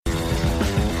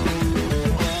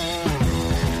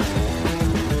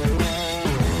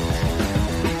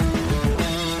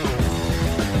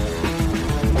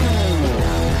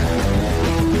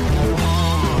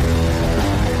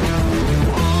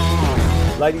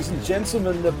Ladies and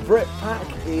gentlemen, the Brit Pack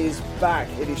is back.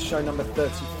 It is show number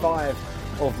 35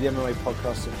 of the MMA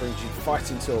podcast that brings you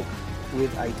fighting talk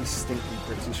with a distinctly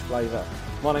British flavour.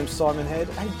 My name's Simon Head,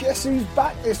 and guess who's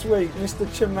back this week? Mr.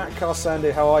 Chamatkar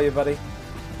Sandhu. How are you, buddy?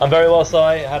 I'm very well, Si.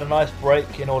 Had a nice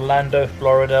break in Orlando,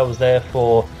 Florida. I was there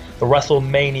for the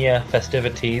WrestleMania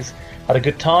festivities. Had a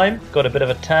good time, got a bit of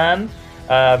a tan.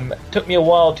 Took me a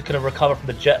while to kind of recover from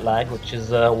the jet lag, which is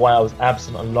why I was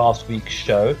absent on last week's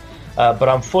show. But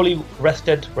I'm fully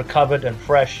rested, recovered and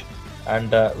fresh,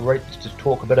 and ready to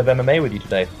talk a bit of MMA with you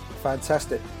today.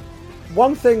 Fantastic.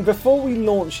 One thing, before we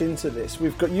launch into this,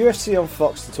 we've got UFC on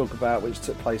Fox to talk about, which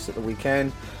took place at the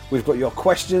weekend. We've got your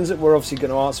questions that we're obviously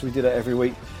going to answer. We do that every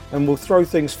week. And we'll throw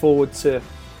things forward to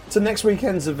next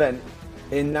weekend's event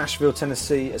in Nashville,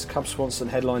 Tennessee, as Cub Swanson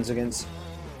headlines against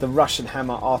the Russian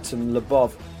hammer Artem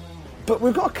Lobov. But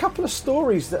we've got a couple of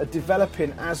stories that are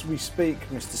developing as we speak,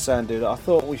 Mr. Sandhu, that I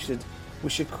thought we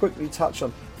should quickly touch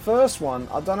on. First one,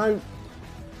 I don't know,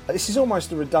 this is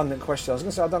almost a redundant question. I was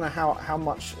going to say, I don't know how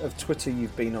much of Twitter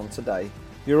you've been on today.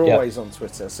 You're always on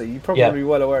Twitter, so you're probably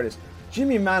well aware of this.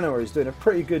 Jimmy Manuwa is doing a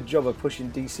pretty good job of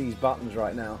pushing DC's buttons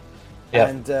right now.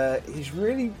 And he's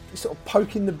really sort of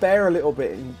poking the bear a little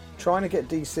bit and trying to get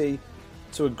DC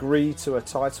to agree to a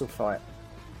title fight.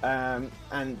 And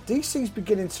DC's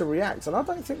beginning to react, and I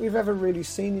don't think we've ever really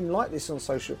seen him like this on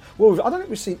social. Well, I don't think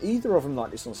we've seen either of them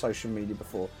like this on social media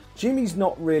before. Jimmy's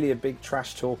not really a big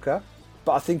trash talker,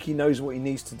 but I think he knows what he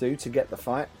needs to do to get the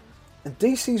fight. And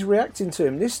DC's reacting to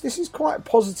him. This is quite a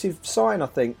positive sign, I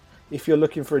think, if you're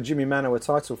looking for a Jimmy Manuwa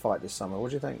title fight this summer. What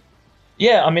do you think?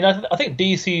 Yeah, I mean, I think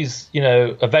DC's,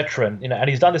 a veteran, and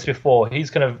he's done this before.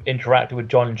 He's kind of interacted with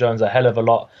Jon Jones a hell of a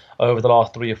lot over the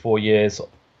last 3 or 4 years.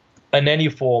 In any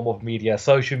form of media,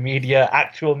 social media,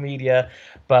 actual media,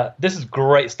 but this is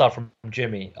great stuff from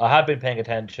Jimmy. I have been paying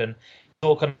attention. It's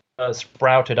all kind of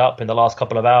sprouted up in the last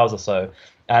couple of hours or so,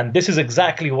 and this is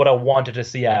exactly what I wanted to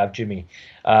see out of Jimmy.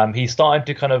 He's starting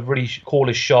to kind of really call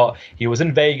his shot. He was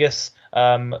in Vegas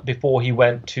before he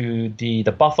went to the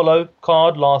Buffalo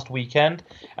card last weekend,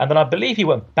 and then I believe he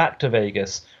went back to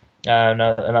Vegas, and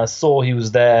I saw he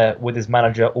was there with his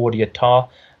manager Audi Attar.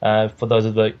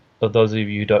 For those of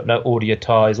you who don't know, Audi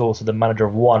Attar is also the manager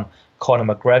of one Conor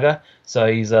McGregor.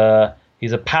 So he's a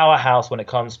powerhouse when it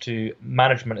comes to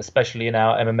management, especially in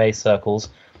our MMA circles.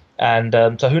 And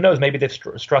so who knows, maybe they've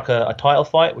struck a title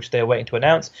fight, which they're waiting to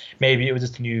announce. Maybe it was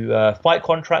just a new fight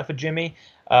contract for Jimmy.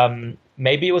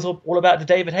 Maybe it was all about the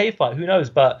David Haye fight. Who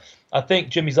knows? But I think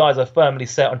Jimmy's eyes are firmly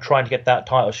set on trying to get that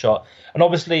title shot. And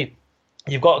obviously,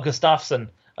 you've got Gustafsson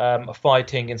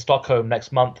fighting in Stockholm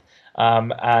next month.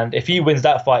 And if he wins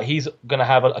that fight, he's going to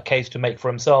have a case to make for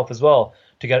himself as well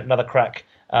to get another crack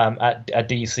at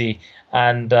DC.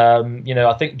 And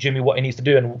I think Jimmy, what he needs to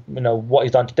do, and what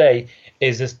he's done today,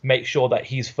 is just make sure that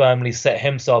he's firmly set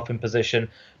himself in position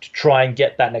to try and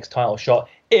get that next title shot.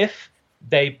 If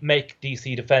they make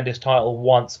DC defend his title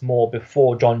once more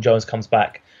before Jon Jones comes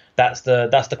back, that's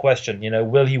the question.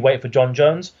 Will he wait for Jon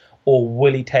Jones, or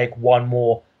will he take one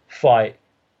more fight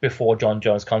before Jon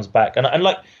Jones comes back? And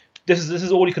like. This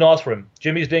is all you can ask for him.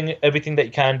 Jimmy's doing everything that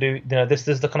he can do. This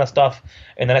is the kind of stuff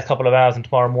in the next couple of hours and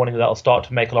tomorrow morning that'll start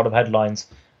to make a lot of headlines,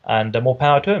 and more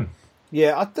power to him.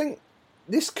 Yeah, I think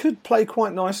this could play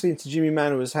quite nicely into Jimmy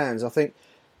Manuwa's hands. I think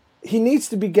he needs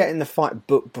to be getting the fight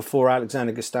booked before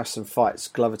Alexander Gustafsson fights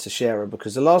Glover Teixeira,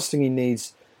 because the last thing he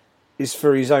needs is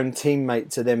for his own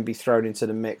teammate to then be thrown into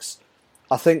the mix.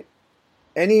 I think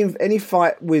any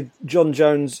fight with Jon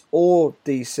Jones or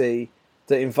DC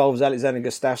that involves Alexander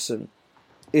Gustafsson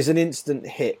is an instant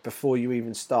hit before you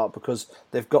even start, because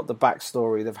they've got the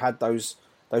backstory, they've had those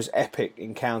epic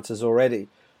encounters already.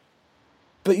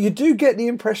 But you do get the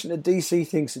impression that DC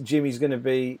thinks that Jimmy's going to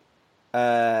be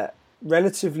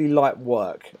relatively light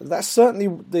work. That's certainly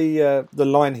the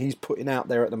line he's putting out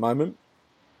there at the moment,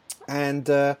 and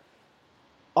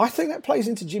I think that plays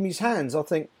into Jimmy's hands. I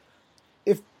think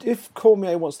if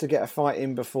Cormier wants to get a fight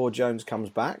in before Jones comes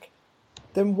back,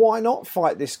 then why not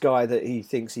fight this guy that he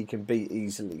thinks he can beat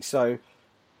easily? So,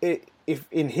 if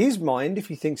in his mind, if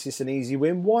he thinks it's an easy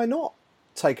win, why not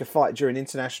take a fight during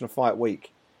International Fight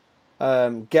Week?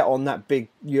 Get on that big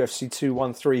UFC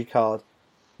 213 card,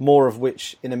 more of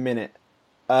which in a minute.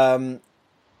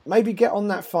 Maybe get on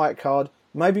that fight card,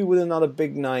 maybe with another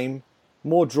big name,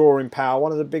 more drawing power,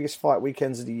 one of the biggest fight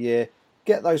weekends of the year.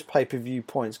 Get those pay-per-view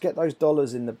points, get those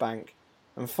dollars in the bank,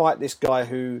 and fight this guy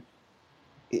who...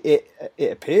 It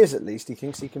appears, at least, he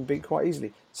thinks he can beat quite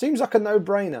easily. Seems like a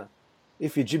no-brainer.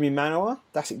 If you're Jimmy Manuwa,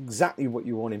 that's exactly what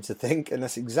you want him to think, and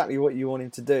that's exactly what you want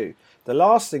him to do. The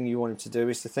last thing you want him to do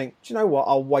is to think, do you know what,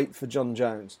 I'll wait for Jon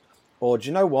Jones. Or do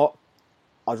you know what,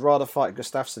 I'd rather fight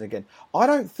Gustafsson again. I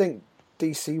don't think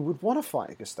DC would want to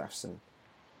fight Gustafsson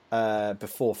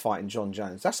before fighting John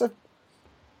Jones.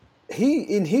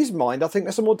 In his mind, I think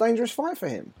that's a more dangerous fight for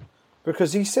him,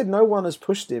 because he said no one has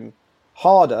pushed him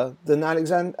harder than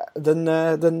Alexander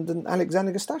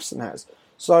Gustafsson has.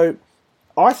 So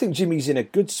I think Jimmy's in a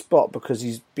good spot because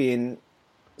he's being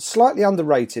slightly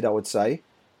underrated, I would say,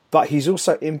 but he's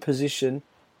also in position,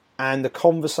 and the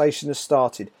conversation has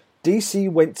started.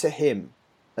 DC went to him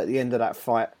at the end of that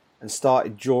fight and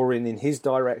started drawing in his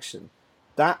direction.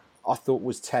 That, I thought,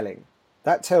 was telling.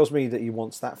 That tells me that he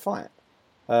wants that fight.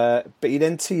 But he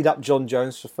then teed up John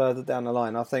Jones for further down the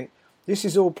line. I think this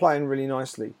is all playing really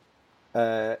nicely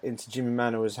into Jimmy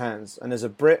Manuwa's hands. And as a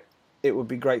Brit, it would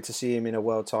be great to see him in a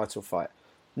world title fight.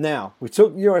 Now, we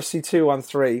took UFC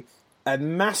 213, a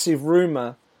massive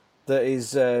rumour that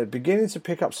is beginning to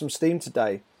pick up some steam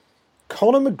today.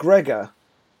 Conor McGregor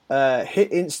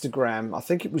hit Instagram, I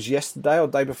think it was yesterday or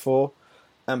the day before,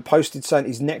 and posted saying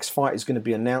his next fight is going to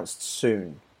be announced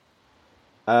soon.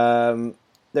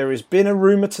 There has been a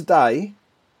rumour today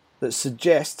that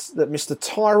suggests that Mr.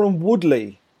 Tyron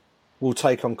Woodley will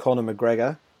take on Conor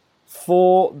McGregor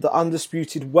for the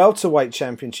undisputed welterweight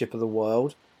championship of the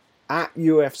world at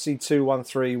UFC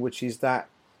 213, which is that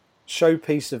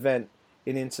showpiece event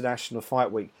in International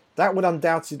Fight Week. That would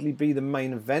undoubtedly be the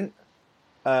main event.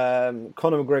 Conor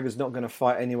McGregor's not going to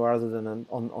fight anywhere other than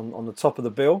on the top of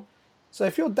the bill. So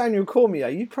if you're Daniel Cormier,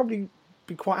 you'd probably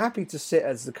be quite happy to sit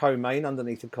as the co-main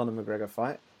underneath the Conor McGregor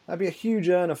fight. That'd be a huge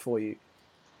earner for you.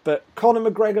 But Conor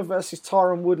McGregor versus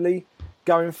Tyron Woodley,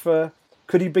 going for,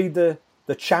 could he be the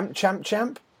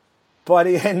champ by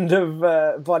the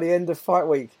end of fight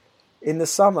week in the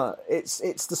summer? It's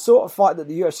the sort of fight that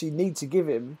the UFC need to give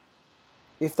him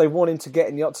if they want him to get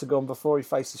in the octagon before he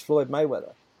faces Floyd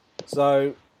Mayweather.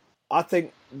 So I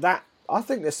think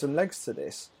there's some legs to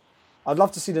this. I'd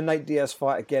love to see the Nate Diaz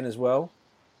fight again as well.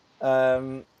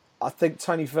 I think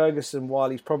Tony Ferguson, while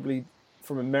he's probably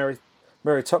from a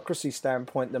meritocracy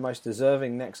standpoint the most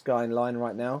deserving next guy in line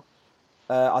right now,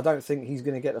 I don't think he's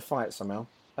going to get the fight somehow.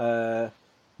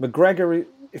 McGregor,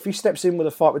 if he steps in with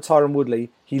a fight with Tyron Woodley,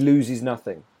 he loses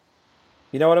nothing.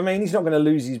 You know what I mean? He's not going to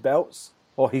lose his belts,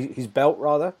 or his belt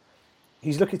rather.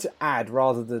 He's looking to add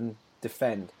rather than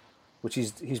defend, which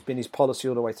he's been his policy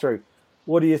all the way through.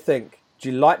 What do you think?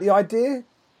 Do you like the idea?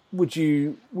 Would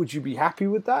you be happy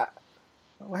with that?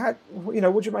 What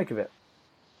do you make of it?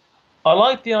 I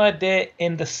like the idea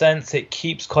in the sense it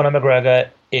keeps Conor McGregor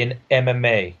in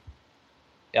MMA.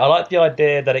 I like the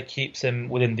idea that it keeps him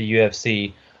within the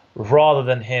UFC rather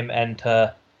than him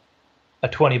enter a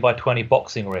 20-by-20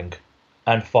 boxing ring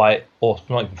and fight, or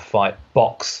not even fight,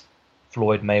 box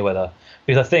Floyd Mayweather.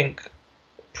 Because I think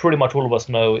pretty much all of us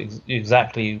know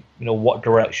exactly what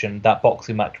direction that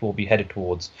boxing match will be headed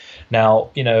towards. Now,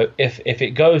 if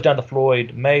it goes down the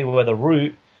Floyd Mayweather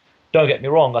route, don't get me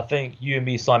wrong, I think you and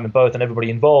me, Simon, both, and everybody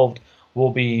involved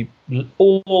will be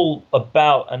all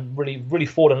about and really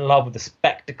fall in love with the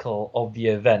spectacle of the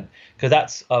event, because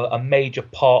that's a major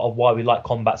part of why we like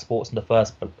combat sports in the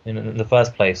first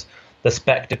place. The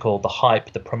spectacle, the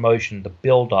hype, the promotion, the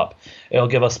build-up. It'll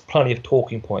give us plenty of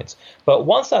talking points. But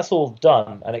once that's all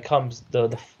done and it comes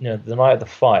the night of the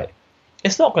fight,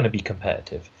 it's not going to be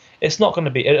competitive. It's not going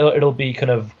to be. It'll be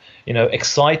kind of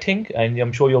exciting, and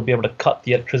I'm sure you'll be able to cut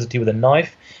the electricity with a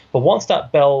knife. But once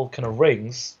that bell kind of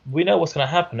rings, we know what's going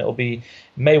to happen. It'll be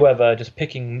Mayweather just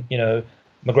picking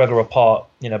McGregor apart,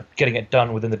 getting it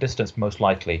done within the distance most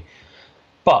likely.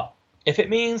 But if it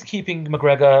means keeping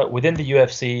McGregor within the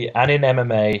UFC and in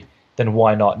MMA, then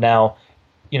why not? Now,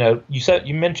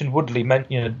 you mentioned Woodley,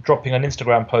 dropping an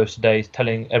Instagram post today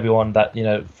telling everyone that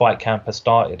fight camp has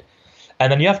started,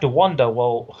 and then you have to wonder,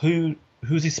 well,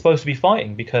 who's he supposed to be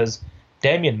fighting? Because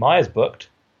Damian Maia's booked,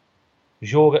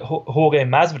 Jorge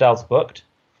Masvidal's booked,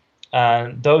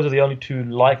 and those are the only two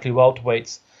likely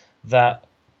welterweights that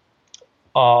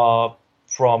are,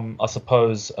 from, I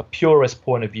suppose, a purist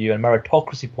point of view and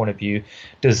meritocracy point of view,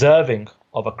 deserving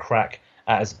of a crack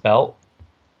at his belt.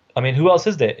 I mean, who else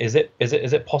is there? Is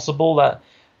it possible that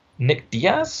Nick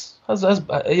Diaz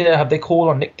have they called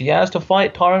on Nick Diaz to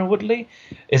fight Tyron Woodley?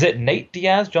 Is it Nate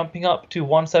Diaz jumping up to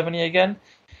 170 again?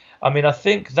 I mean, I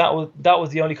think that was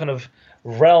the only kind of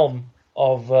realm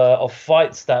of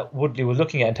fights that Woodley was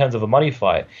looking at in terms of a money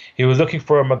fight. He was looking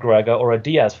for a McGregor or a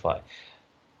Diaz fight.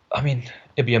 I mean,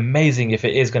 it'd be amazing if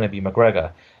it is going to be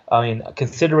McGregor. I mean,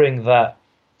 considering that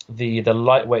the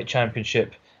lightweight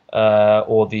championship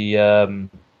or the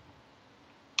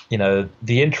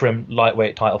interim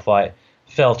lightweight title fight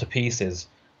fell to pieces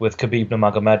with Khabib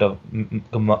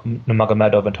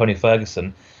Nurmagomedov and Tony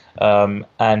Ferguson.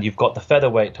 And you've got the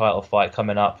featherweight title fight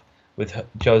coming up with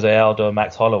Jose Aldo and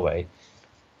Max Holloway.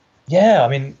 Yeah, I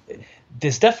mean,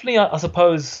 there's definitely, I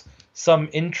suppose, some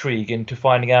intrigue into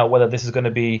finding out whether this is going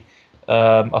to be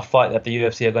a fight that the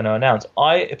UFC are going to announce.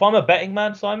 If I'm a betting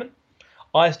man, Simon,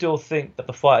 I still think that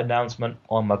the fight announcement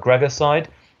on McGregor's side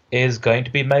is going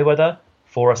to be Mayweather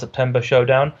for a September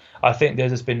showdown. I think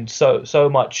there's just been so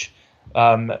much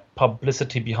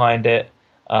publicity behind it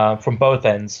from both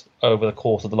ends over the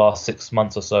course of the last 6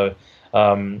 months or so,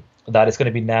 that it's going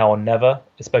to be now or never,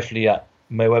 especially at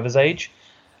Mayweather's age.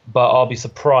 But I'll be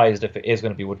surprised if it is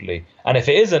going to be Woodley. And if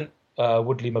it isn't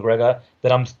Woodley McGregor,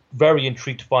 then I'm very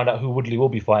intrigued to find out who Woodley will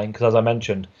be fighting. Because as I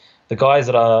mentioned, the guys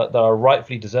that are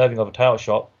rightfully deserving of a title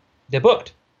shot, they're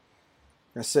booked.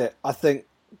 That's it. I think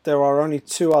there are only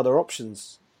two other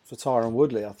options for Tyron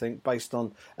Woodley. I think based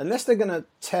on unless they're going to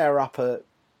tear up a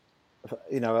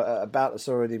bout that's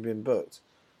already been booked,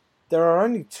 there are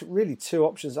only really two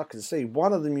options I can see.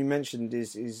 One of them you mentioned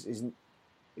is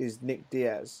Nick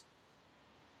Diaz.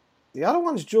 The other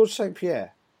one's George St.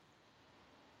 Pierre.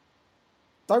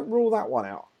 Don't rule that one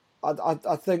out.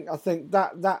 I think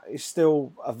that is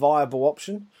still a viable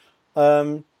option.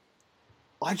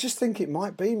 I just think it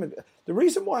might be. The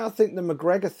reason why I think the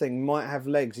McGregor thing might have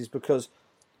legs is because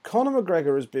Conor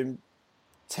McGregor has been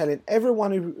telling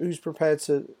everyone who's prepared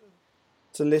to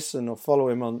listen or follow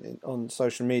him on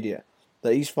social media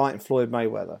that he's fighting Floyd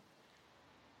Mayweather.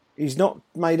 He's not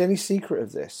made any secret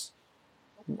of this.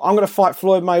 I'm going to fight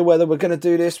Floyd Mayweather. We're going to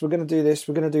do this. We're going to do this.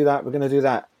 We're going to do that. We're going to do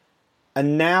that.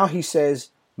 And now he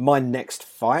says, my next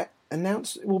fight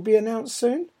will be announced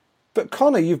soon. But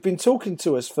Conor, you've been talking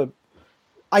to us for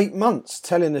 8 months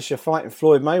telling us you're fighting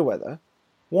Floyd Mayweather.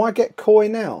 Why get coy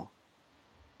now?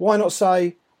 Why not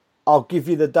say, I'll give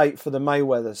you the date for the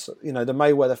Mayweather. The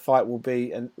Mayweather fight will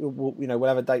be, and we'll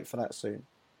have a date for that soon.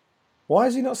 Why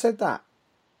has he not said that?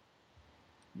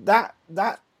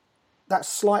 That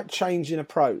slight change in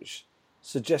approach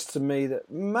suggests to me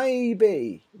that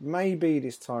maybe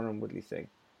this Tyron Woodley thing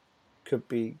could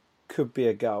be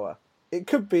a goer. It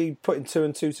could be putting 2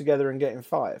 and 2 together and getting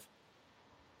 5.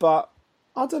 But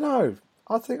I don't know.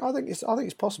 I think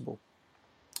it's possible.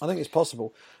 I think it's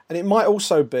possible, and it might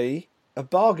also be a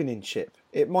bargaining chip.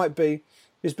 It might be.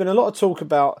 There's been a lot of talk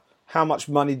about how much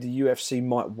money the UFC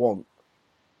might want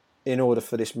in order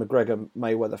for this McGregor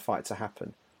Mayweather fight to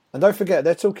happen. And don't forget,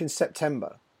 they're talking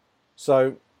September.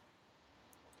 So,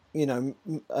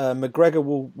 McGregor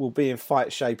will be in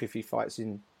fight shape if he fights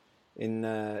in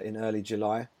early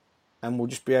July, and will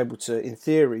just be able to, in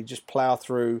theory, just plough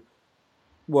through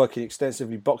working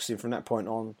extensively boxing from that point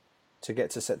on to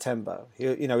get to September.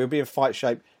 He'll be in fight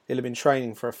shape. He'll have been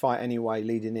training for a fight anyway,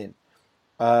 leading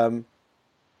in.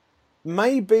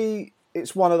 Maybe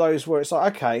it's one of those where it's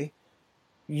like, okay,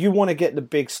 you want to get the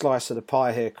big slice of the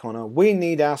pie here, Conor. We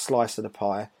need our slice of the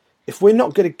pie. If we're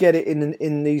not going to get it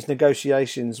in these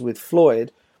negotiations with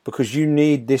Floyd because you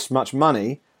need this much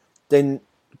money, then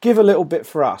give a little bit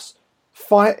for us.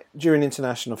 Fight during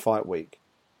International Fight Week.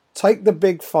 Take the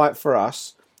big fight for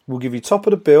us. We'll give you top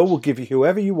of the bill. We'll give you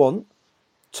whoever you want.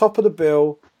 Top of the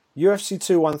bill, UFC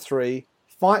 213.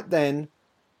 Fight then,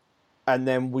 and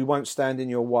then we won't stand in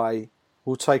your way.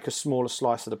 We'll take a smaller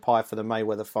slice of the pie for the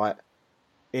Mayweather fight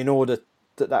in order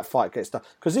that fight gets done.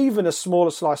 Because even a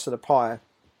smaller slice of the pie,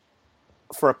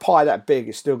 for a pie that big,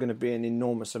 is still going to be an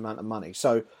enormous amount of money.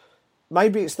 So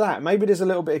maybe it's that. Maybe there's a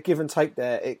little bit of give and take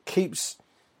there.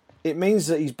 It means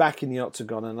that he's back in the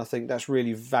octagon, and I think that's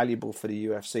really valuable for the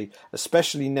UFC,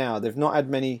 especially now. They've not had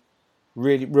many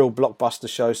real blockbuster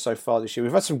shows so far this year.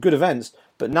 We've had some good events,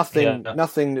 but nothing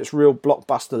that's real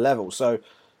blockbuster level. So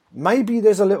maybe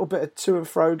there's a little bit of to and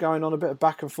fro going on, a bit of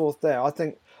back and forth there. I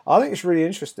think it's really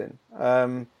interesting.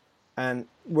 And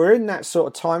we're in that sort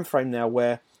of time frame now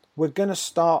where we're going to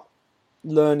start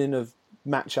learning of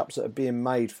matchups that are being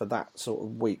made for that sort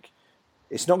of week.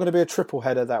 It's not going to be a triple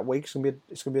header that week. It's going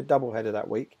to be a double header that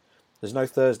week. There's no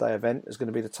Thursday event. There's going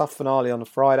to be the tough finale on the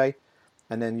Friday,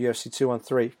 and then UFC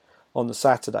 213 on the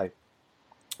Saturday.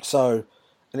 So,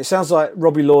 and it sounds like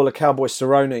Robbie Lawler, Cowboy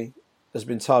Cerrone has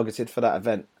been targeted for that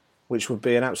event, which would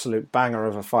be an absolute banger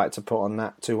of a fight to put on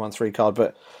that 213 card.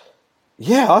 But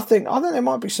yeah, I think there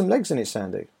might be some legs in it,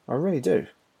 Sandy. I really do.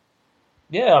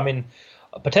 Yeah, I mean,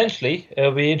 potentially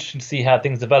it'll be interesting to see how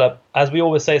things develop. As we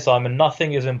always say, Simon,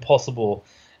 nothing is impossible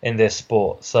in this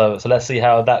sport. So let's see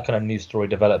how that kind of news story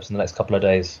develops in the next couple of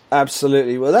days.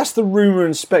 Absolutely. Well, that's the rumour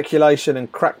and speculation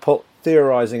and crackpot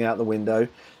theorising out the window.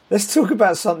 Let's talk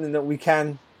about something that we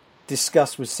can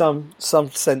discuss with some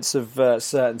sense of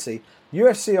certainty.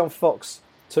 UFC on Fox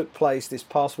took place this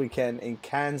past weekend in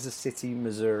Kansas City,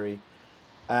 Missouri.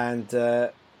 And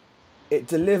it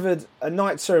delivered a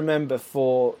night to remember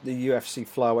for the UFC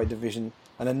flyweight division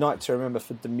and a night to remember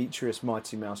for Demetrius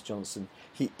Mighty Mouse Johnson.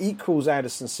 He equals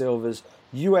Anderson Silva's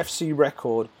UFC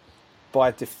record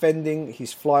by defending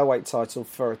his flyweight title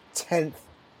for a 10th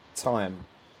time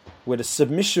with a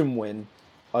submission win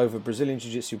over Brazilian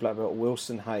Jiu-Jitsu black belt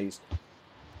Wilson Hayes.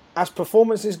 As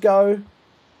performances go,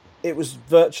 it was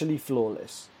virtually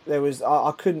flawless.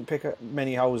 I couldn't pick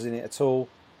many holes in it at all.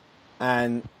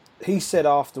 And he said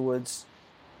afterwards,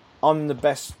 "I'm the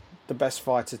best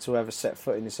fighter to ever set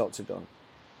foot in this octagon."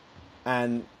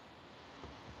 And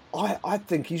I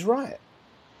think he's right.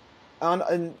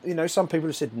 And you know, some people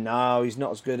have said no, he's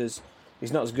not as good as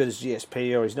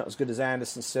GSP, or he's not as good as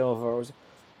Anderson Silva.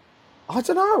 I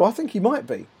don't know. I think he might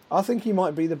be. I think he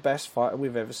might be the best fighter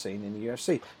we've ever seen in the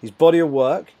UFC. His body of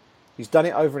work, he's done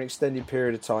it over an extended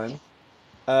period of time.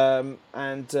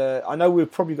 I know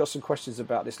we've probably got some questions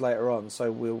about this later on, so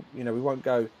we won't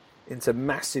go into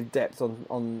massive depth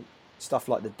on stuff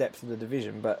like the depth of the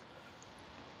division, but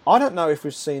I don't know if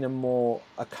we've seen a more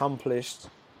accomplished,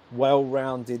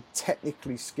 well-rounded,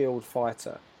 technically skilled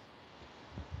fighter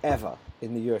ever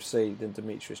in the UFC than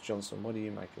Demetrius Johnson. What do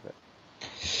you make of it?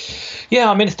 Yeah,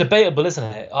 I mean, it's debatable, isn't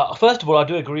it? First of all, I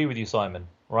do agree with you, Simon.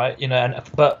 Right,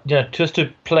 but just to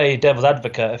play devil's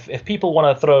advocate, if people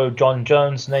want to throw John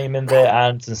Jones' name in there,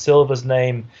 Anderson Silva's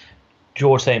name,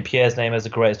 George St. Pierre's name as the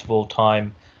greatest of all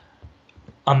time,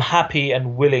 I'm happy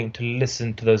and willing to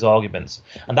listen to those arguments,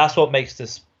 and that's what makes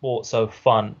this sport so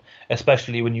fun,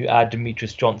 especially when you add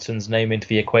Demetrius Johnson's name into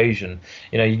the equation.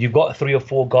 You've got 3 or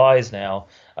 4 guys now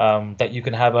that you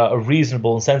can have a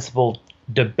reasonable and sensible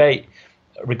debate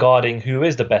regarding who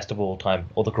is the best of all time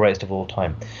or the greatest of all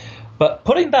time. But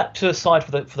putting that to the side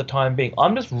for the time being,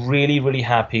 I'm just really, really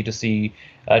happy to see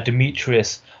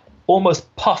Demetrius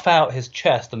almost puff out his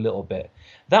chest a little bit.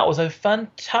 That was a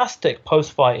fantastic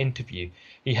post-fight interview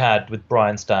he had with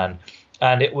Brian Stann.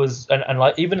 And it was, and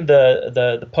like even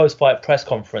the post-fight press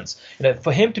conference,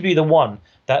 for him to be the one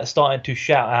that's starting to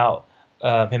shout out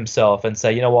himself and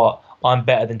say, you know what, I'm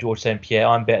better than George St. Pierre,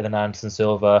 I'm better than Anderson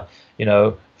Silva,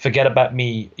 forget about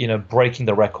me, breaking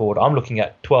the record. I'm looking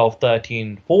at 12,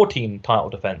 13, 14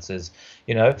 title defenses,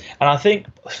 And I think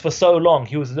for so long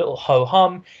he was a little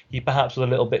ho-hum. He perhaps was a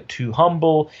little bit too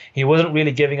humble. He wasn't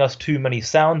really giving us too many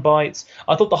sound bites.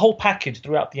 I thought the whole package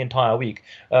throughout the entire week,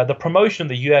 the promotion of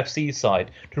the UFC side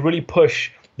to really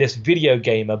push this video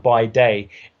gamer by day,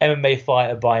 MMA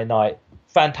fighter by night,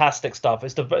 fantastic stuff.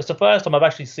 It's the first time I've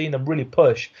actually seen them really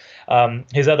push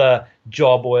his other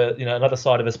job or another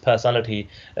side of his personality.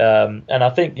 And I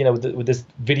think with this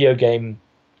video game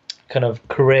kind of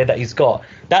career that he's got,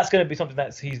 that's going to be something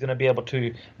that he's going to be able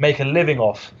to make a living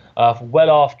off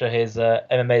well after his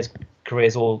MMA career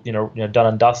is all done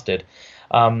and dusted.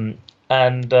 Look,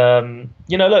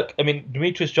 I mean,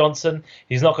 Demetrius Johnson,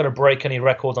 he's not going to break any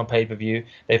records on pay-per-view.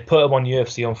 They've put him on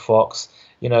UFC on Fox.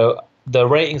 The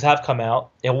ratings have come out.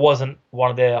 It wasn't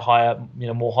one of their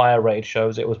more higher rated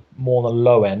shows. It was more on the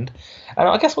low end. And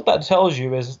I guess what that tells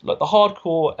you is, like, the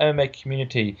hardcore MMA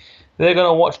community, they're going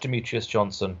to watch Demetrius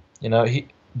Johnson. They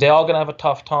are going to have a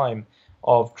tough time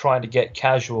of trying to get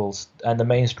casuals and the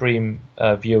mainstream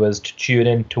viewers to tune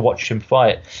in to watch him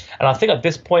fight. And I think at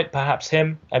this point, perhaps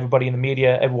everybody in the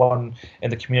media, everyone in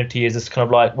the community is just kind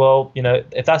of like, well,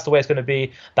 if that's the way it's going to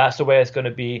be, that's the way it's going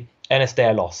to be, and it's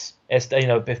their loss.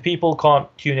 If people can't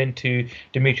tune into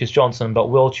Demetrius Johnson but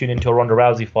will tune into a Ronda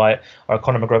Rousey fight or a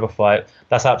Conor McGregor fight,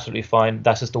 that's absolutely fine.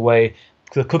 That's just the way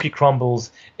the cookie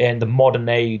crumbles in the modern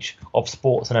age of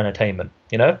sports and entertainment.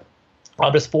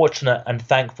 I'm just fortunate and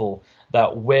thankful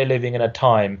that we're living in a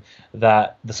time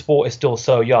that the sport is still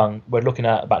so young. We're looking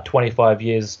at about 25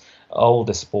 years old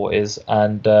this sport is,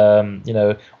 and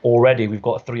already we've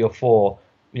got 3 or 4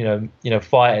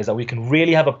 fighters that we can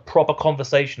really have a proper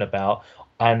conversation about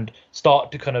and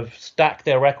start to kind of stack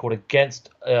their record against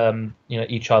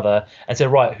each other and say,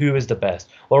 right, who is the best?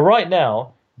 Well, right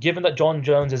now, given that John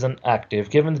Jones isn't active,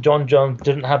 given that John Jones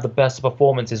didn't have the best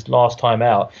performances last time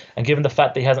out, and given the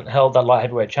fact that he hasn't held that light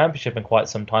heavyweight championship in quite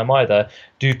some time either,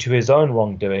 due to his own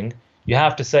wrongdoing, you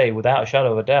have to say, without a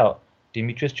shadow of a doubt,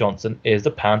 Demetrius Johnson is the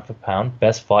pound-for-pound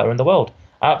best fighter in the world.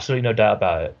 Absolutely no doubt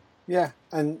about it. Yeah,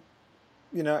 and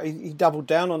he doubled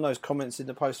down on those comments in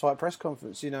the post-fight press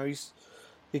conference.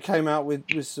 He came out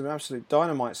with some absolute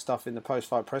dynamite stuff in the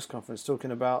post-fight press conference,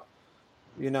 talking about,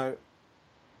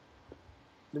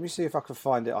 let me see if I can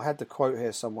find it. I had the quote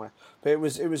here somewhere, but it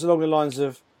was along the lines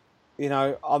of,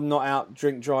 I'm not out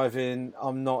drink driving,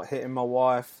 I'm not hitting my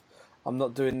wife, I'm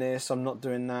not doing this, I'm not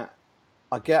doing that.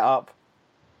 I get up,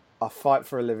 I fight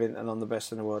for a living, and I'm the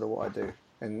best in the world at what I do.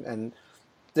 And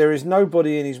there is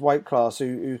nobody in his weight class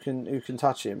who can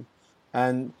touch him,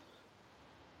 and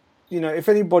if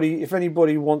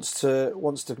anybody wants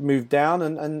to move down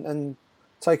and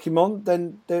take him on,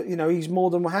 then he's more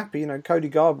than happy. Cody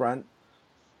Garbrandt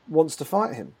wants to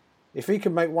fight him. If he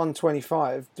can make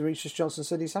 125, Demetrius Johnson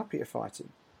said he's happy to fight him.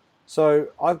 So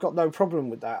I've got no problem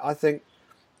with that. I think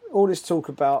all this talk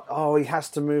about, he has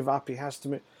to move up,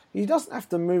 he doesn't have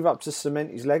to move up to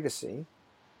cement his legacy,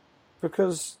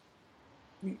 because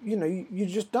you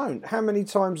just don't. How many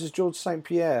times has George St.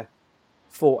 Pierre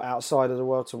fought outside of the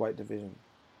welterweight division?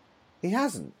 He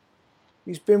hasn't.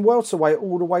 He's been welterweight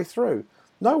all the way through.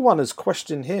 No one has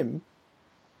questioned him.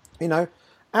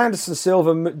 Anderson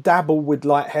Silva dabbled with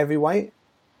light heavyweight,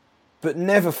 but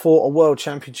never fought a world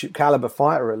championship caliber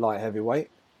fighter at light heavyweight.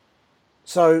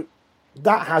 So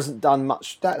that hasn't done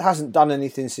much. That hasn't done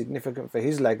anything significant for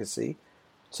his legacy.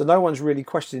 So no one's really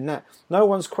questioning that. No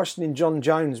one's questioning John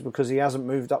Jones because he hasn't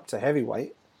moved up to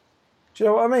heavyweight. Do you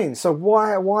know what I mean? So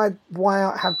why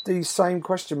have these same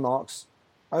question marks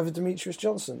over Demetrius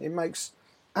Johnson? It makes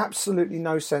absolutely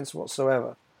no sense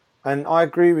whatsoever. And I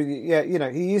agree with you.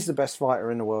 Yeah, he is the best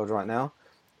fighter in the world right now.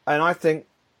 And I think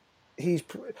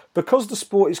because the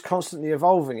sport is constantly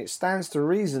evolving, it stands to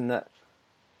reason that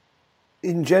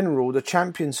in general, the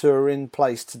champions who are in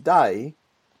place today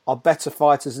are better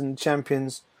fighters than the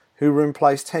champions who were in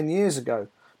place 10 years ago.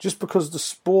 Just because the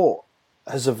sport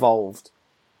has evolved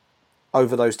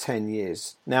over those 10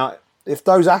 years. Now, if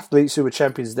those athletes who were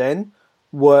champions then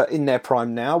were in their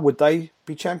prime now, would they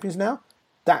be champions now?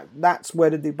 That's where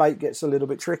the debate gets a little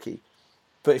bit tricky.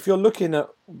 But if you're looking at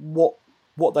what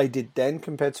they did then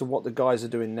compared to what the guys are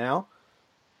doing now,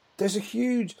 there's a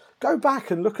huge... Go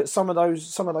back and look at some of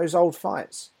those old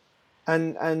fights.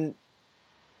 And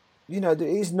it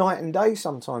is night and day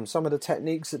sometimes. Some of the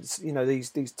techniques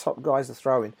that these top guys are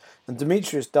throwing. And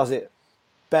Demetrius does it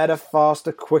better,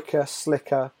 faster, quicker,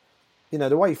 slicker.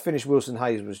 The way he finished Wilson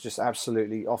Hayes was just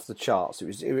absolutely off the charts.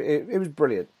 It was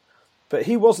brilliant. But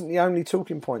he wasn't the only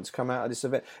talking point to come out of this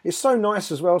event. It's so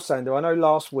nice as well, Sando. I know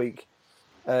last week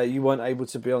you weren't able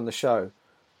to be on the show,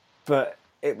 but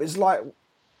it was like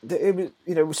we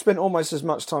spent almost as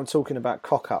much time talking about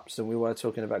cock-ups than we were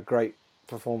talking about great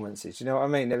performances. You know what I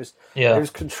mean? There was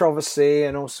controversy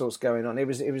and all sorts going on. It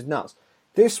was nuts.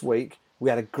 This week we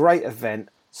had a great event,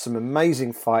 some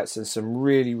amazing fights, and some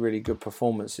really, really good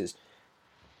performances.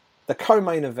 The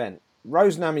co-main event,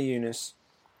 Rose Namajunas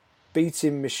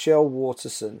beating Michelle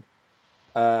Waterson,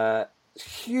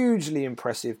 hugely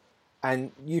impressive,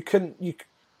 and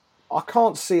I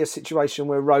can't see a situation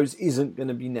where Rose isn't going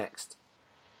to be next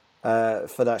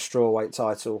for that strawweight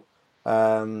title.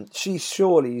 She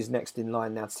surely is next in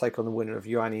line now to take on the winner of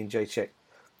Joanna Jędrzejczyk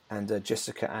and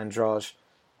Jessica Andrade.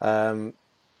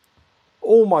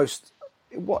 Almost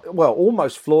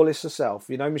flawless herself.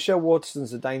 Michelle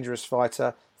Waterson's a dangerous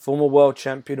fighter, former world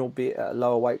champion, albeit at a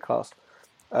lower weight class.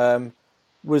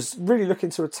 Was really looking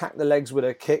to attack the legs with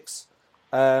her kicks,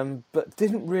 but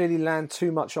didn't really land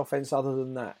too much offense other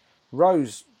than that.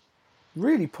 Rose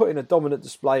really put in a dominant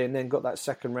display and then got that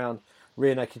second round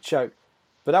rear naked choke.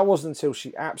 But that wasn't until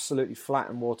she absolutely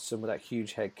flattened Waterson with that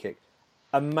huge head kick.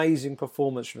 Amazing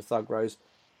performance from Thug Rose.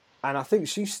 And I think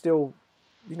she's still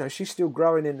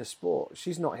growing in the sport.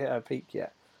 She's not hit her peak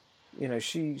yet.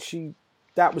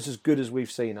 That was as good as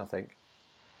we've seen, I think.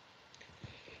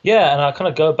 Yeah, and I kind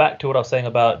of go back to what I was saying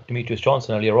about Demetrius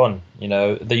Johnson earlier on. The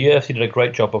UFC did a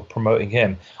great job of promoting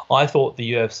him. I thought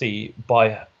the UFC,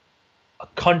 by a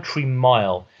country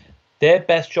mile, their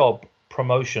best job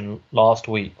promotion last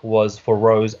week was for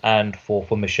Rose and for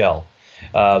Michelle.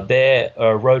 Their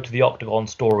Road to the Octagon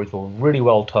stories were really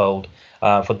well told.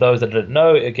 For those that didn't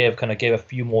know, it gave a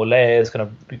few more layers, kind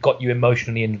of got you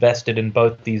emotionally invested in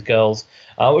both these girls,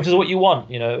 which is what you want,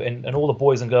 and all the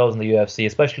boys and girls in the UFC,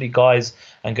 especially guys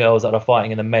and girls that are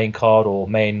fighting in the main card or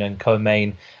main and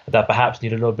co-main that perhaps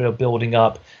need a little bit of building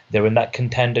up. They're in that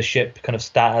contendership kind of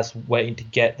status, waiting to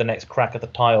get the next crack at the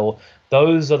title.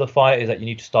 Those are the fighters that you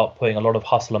need to start putting a lot of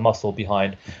hustle and muscle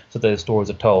behind so their stories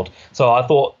are told. So I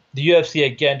thought the UFC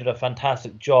again did a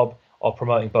fantastic job of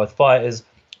promoting both fighters.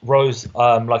 Rose,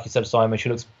 like you said, Simon, she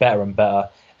looks better and better.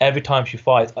 Every time she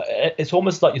fights, it's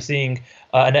almost like you're seeing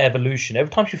an evolution.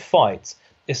 Every time she fights,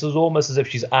 it's almost as if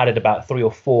she's added about 3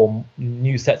 or 4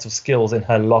 new sets of skills in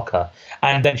her locker.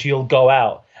 And then she'll go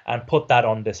out and put that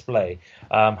on display.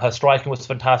 Her striking was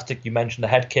fantastic. You mentioned the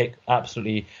head kick,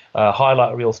 absolutely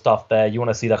highlight reel stuff there. You want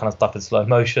to see that kind of stuff in slow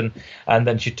motion. And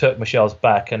then she took Michelle's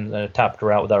back and tapped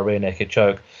her out with that rear naked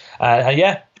choke. And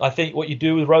yeah, I think what you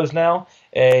do with Rose now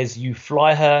is you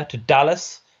fly her to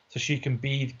Dallas so she can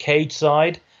be cage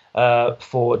side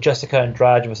for Jessica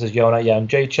Andrade versus Joanna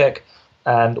Jędrzejczyk,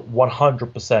 and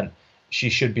 100% she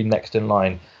should be next in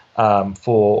line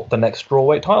for the next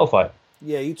strawweight title fight.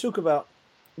 Yeah, you talk about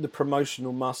the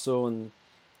promotional muscle, and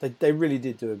they really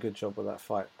did do a good job with that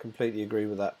fight. Completely agree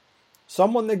with that.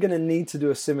 Someone they're going to need to do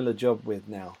a similar job with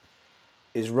now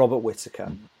is Robert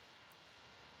Whittaker.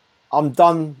 I'm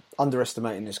done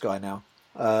underestimating this guy now.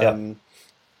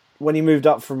 When he moved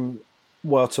up from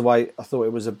welterweight, I thought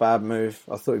it was a bad move.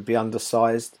 I thought he'd be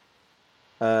undersized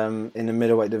in the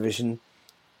middleweight division.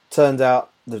 Turned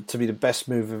out to be the best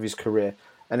move of his career.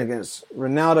 And against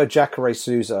Ronaldo Jacare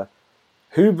Souza,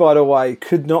 who, by the way,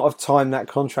 could not have timed that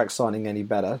contract signing any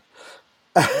better.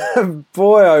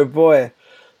 Boy, oh boy,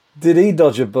 did he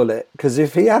dodge a bullet. Because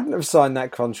if he hadn't have signed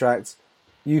that contract,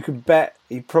 you could bet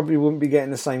he probably wouldn't be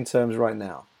getting the same terms right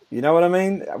now. You know what I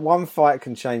mean? One fight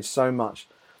can change so much.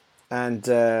 And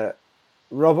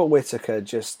Robert Whittaker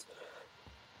just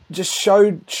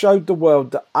showed the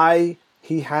world that A,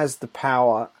 he has the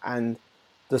power and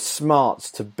the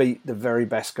smarts to beat the very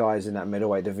best guys in that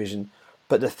middleweight division.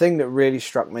 But the thing that really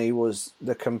struck me was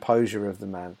the composure of the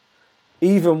man.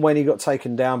 Even when he got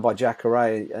taken down by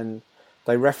Jacare, and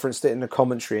they referenced it in the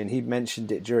commentary, and he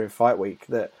mentioned it during fight week,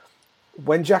 that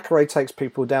when Jacare takes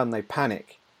people down, they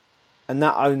panic. And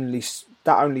that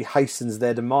only hastens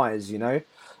their demise, you know?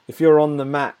 If you're on the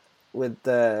mat with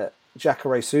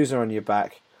Jacare Souza on your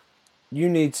back, you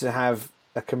need to have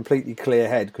a completely clear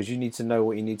head, because you need to know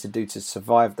what you need to do to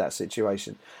survive that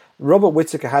situation. Robert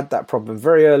Whittaker had that problem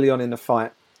very early on in the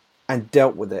fight and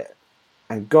dealt with it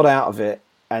and got out of it,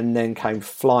 and then came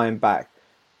flying back.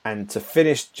 And to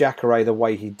finish Jacare the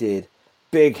way he did,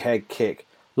 big head kick,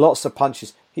 lots of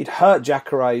punches. He'd hurt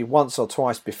Jacare once or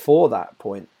twice before that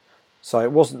point, so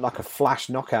it wasn't like a flash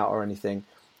knockout or anything.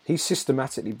 He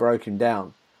systematically broke him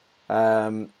down.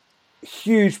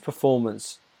 Huge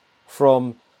performance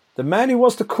from the man who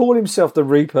wants to call himself the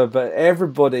Reaper, but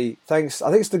everybody thanks.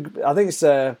 I think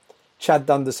it's Chad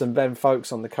Dundas and Ben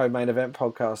Folks on the Co-Main Event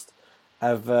podcast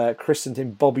have christened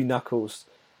him Bobby Knuckles,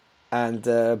 and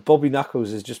Bobby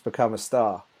Knuckles has just become a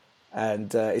star,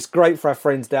 and it's great for our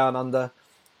friends down under.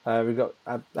 We've got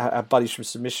our buddies from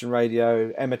Submission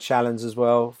Radio, Emma Challens as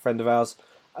well, friend of ours.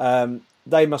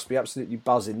 They must be absolutely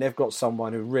buzzing. They've got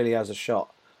someone who really has a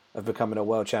shot of becoming a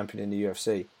world champion in the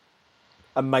UFC.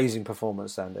 Amazing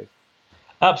performance, Sandy.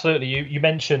 Absolutely. You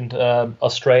mentioned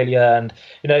Australia, and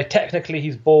technically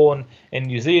he's born in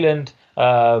New Zealand,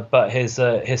 but his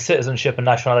citizenship and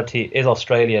nationality is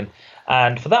Australian.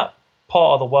 And for that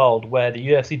part of the world where the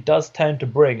UFC does tend to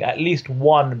bring at least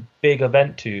one big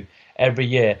event to every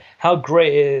year, how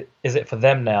great is it for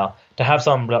them now to have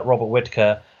someone like Robert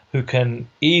Whittaker who can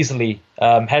easily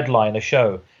headline a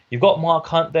show? You've got Mark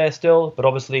Hunt there still, but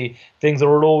obviously things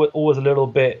are always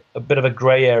a bit of a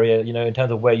grey area, in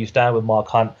terms of where you stand with Mark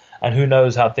Hunt, and who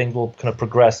knows how things will kind of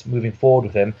progress moving forward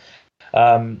with him,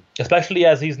 especially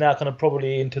as he's now kind of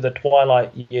probably into the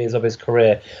twilight years of his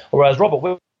career. Whereas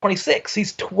Robert, 26,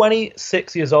 he's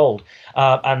 26 years old,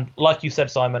 and like you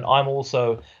said, Simon, I'm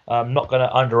also not going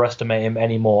to underestimate him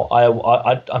anymore.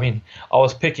 I mean, I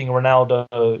was picking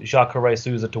Ronaldo Jacare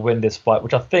Souza to win this fight,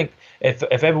 which I think, if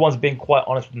everyone's being quite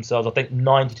honest with themselves, I think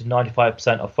 90 to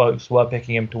 95% of folks were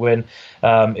picking him to win.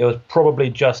 It was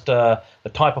probably just the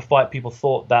type of fight people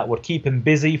thought that would keep him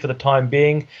busy for the time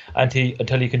being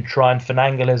until he can try and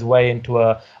finagle his way into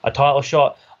a title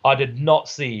shot. I did not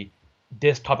see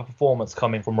this type of performance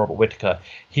coming from Robert Whittaker.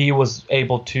 He was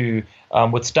able to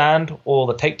withstand all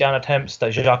the takedown attempts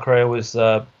that Jacare was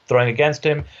throwing against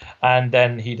him, and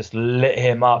then he just lit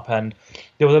him up. And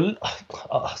there was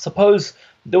I suppose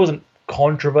there wasn't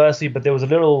controversy, but there was a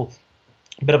little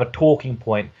bit of a talking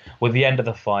point with the end of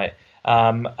the fight.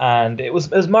 And it was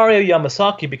Mario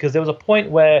Yamasaki, because there was a point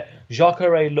where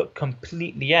Jacare looked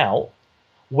completely out,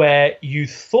 where you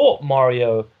thought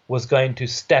Mario was going to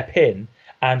step in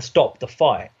and stop the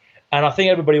fight. And I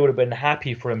think everybody would have been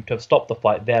happy for him to have stopped the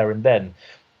fight there and then.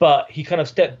 But he kind of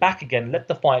stepped back again, let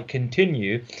the fight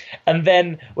continue. And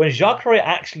then when Jacare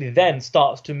actually then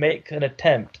starts to make an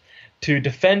attempt to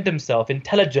defend himself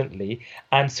intelligently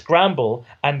and scramble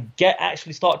and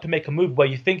actually start to make a move where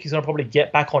you think he's going to probably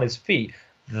get back on his feet,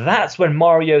 that's when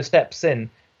Mario steps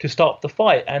in to stop the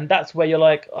fight. And that's where you're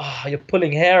like, you're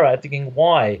pulling hair out, thinking,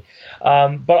 why?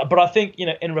 But I think,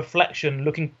 in reflection,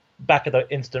 looking back at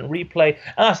the instant replay,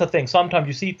 and that's the thing, sometimes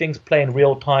you see things play in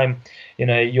real time,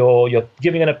 you're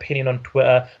giving an opinion on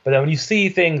Twitter, but then when you see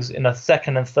things in a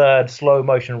second and third slow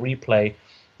motion replay,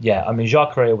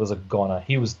 Jacare was a goner.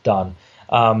 He was done.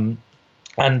 And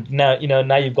now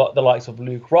you've got the likes of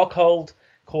Luke Rockhold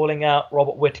calling out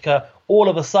Robert Whittaker. all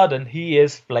of a sudden he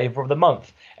is flavor of the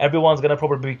month. Everyone's going to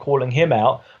probably be calling him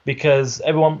out because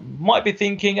everyone might be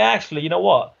thinking, actually, you know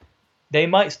what? They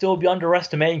might still be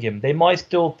underestimating him. They might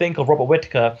still think of Robert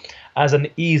Whittaker as an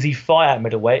easy fight at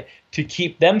middleweight to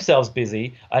keep themselves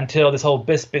busy until this whole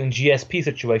Bisping GSP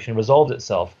situation resolves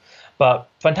itself. But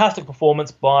fantastic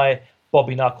performance by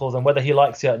Bobby Knuckles, and whether he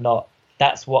likes it or not,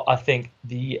 that's what I think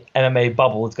the MMA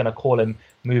bubble is going to call him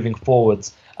moving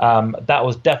forwards. That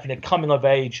was definitely a coming of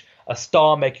age, a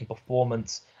star-making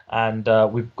performance, and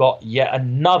we've got yet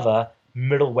another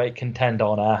middleweight contender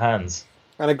on our hands.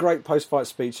 And a great post-fight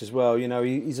speech as well. You know,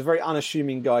 he's a very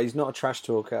unassuming guy. He's not a trash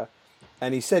talker.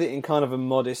 And he said it in kind of a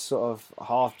modest, sort of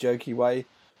half-jokey way.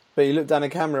 But he looked down the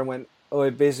camera and went,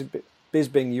 "Oi,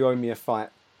 Bisping, you owe me a fight."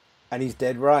 And he's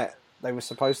dead right. They were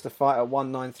supposed to fight at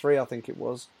 193, I think it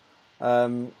was.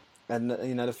 And,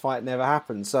 you know, the fight never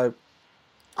happened. So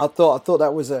I thought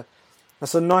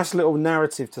that's a nice little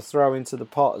narrative to throw into the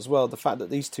pot as well. The fact that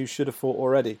these two should have fought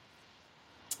already.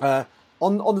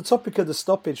 On the topic of the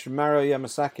stoppage from Mario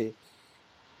Yamasaki,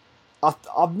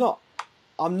 I'm not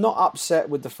upset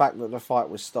with the fact that the fight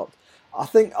was stopped. I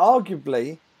think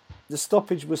arguably the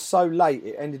stoppage was so late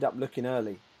it ended up looking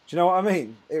early. Do you know what I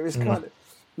mean? It was kind of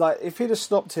like if he'd have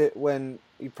stopped it when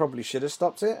he probably should have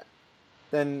stopped it,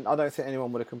 then I don't think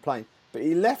anyone would have complained. But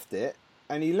he left it,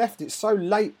 and he left it so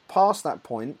late past that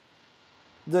point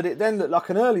that it then looked like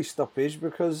an early stoppage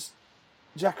because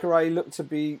Jacare looked to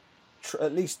be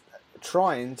at least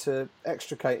trying to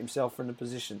extricate himself from the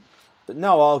position. But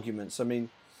no arguments. I mean,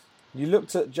 you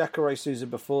looked at Jacare Souza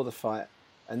before the fight,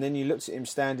 and then you looked at him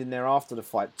standing there after the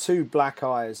fight. 2 black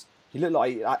eyes. He looked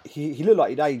like he looked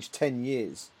like he'd aged 10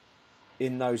 years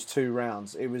in those 2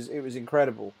 rounds. It was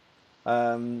incredible.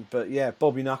 But yeah,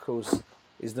 Bobby Knuckles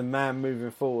is the man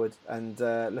moving forward, and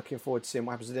looking forward to seeing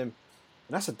what happens to him.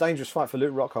 And that's a dangerous fight for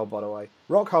Luke Rockhold, by the way.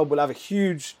 Rockhold will have a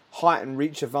huge height and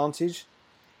reach advantage,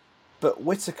 but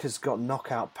Whittaker's got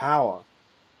knockout power,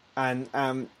 and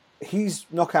his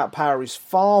knockout power is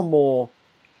far more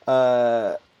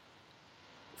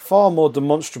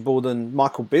demonstrable than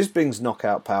Michael Bisping's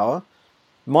knockout power.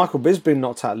 Michael Bisping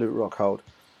knocked out Luke Rockhold,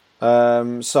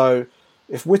 so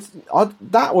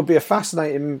that would be a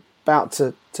fascinating bout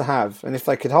to have, and if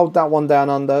they could hold that one down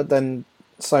under, then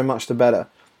so much the better.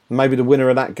 Maybe the winner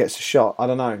of that gets a shot. I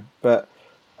don't know, but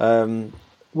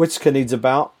Whittaker needs a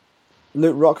bout.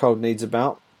 Luke Rockhold needs a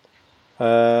bout.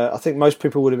 I think most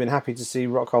people would have been happy to see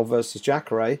Rockhold versus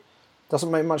Jacare.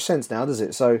 Doesn't make much sense now, does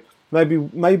it? So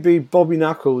maybe Bobby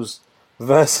Knuckles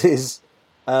versus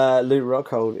Luke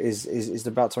Rockhold is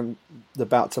the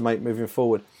bout to make moving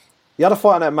forward. The other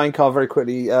fight on that main card, very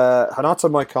quickly, Renato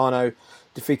Moicano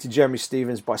defeated Jeremy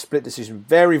Stephens by split decision.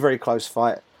 Very, very close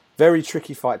fight. Very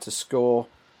tricky fight to score.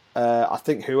 I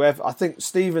think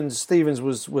Stephens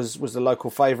was the local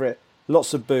favourite.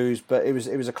 Lots of boos, but it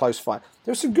was a close fight.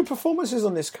 There were some good performances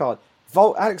on this card.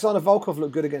 Alexander Volkov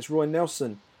looked good against Roy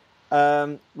Nelson.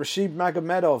 Rashid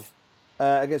Magomedov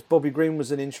against Bobby Green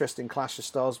was an interesting clash of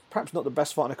styles. Perhaps not the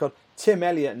best fight on the card. Tim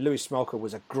Elliott and Louis Smolka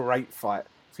was a great fight.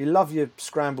 If you love your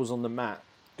scrambles on the mat,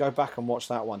 go back and watch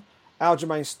that one.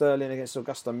 Aljamain Sterling against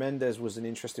Augusto Mendes was an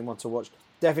interesting one to watch.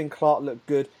 Devin Clark looked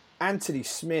good. Anthony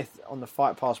Smith on the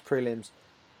Fight Pass prelims.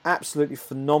 Absolutely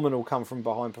phenomenal come from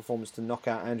behind performance to knock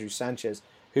out Andrew Sanchez,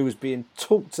 who was being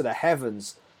talked to the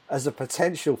heavens as a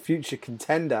potential future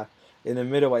contender in the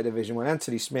middleweight division when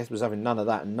Anthony Smith was having none of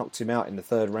that and knocked him out in the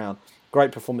 3rd round.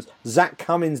 Great performance. Zach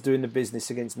Cummins doing the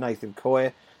business against Nathan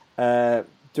Coy, doing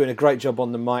a great job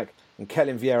on the mic, and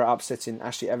Ketlin Vieira upsetting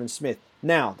Ashley Evans-Smith.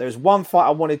 Now, there's one fight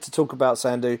I wanted to talk about,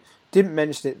 Sandu. Didn't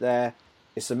mention it there.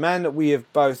 It's a man that we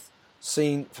have both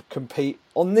seen compete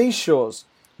on these shores.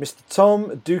 Mr.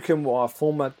 Tom Duquesnoy,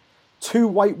 former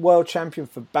 2-weight world champion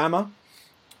for BAMMA,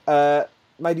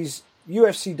 made his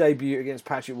UFC debut against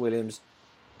Patrick Williams,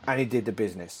 and he did the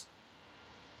business.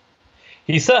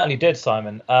 He certainly did,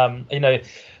 Simon.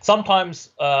 Sometimes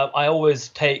I always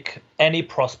take any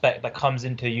prospect that comes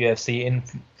into UFC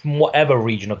from whatever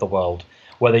region of the world,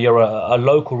 whether you're a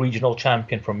local regional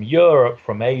champion from Europe,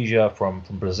 from Asia, from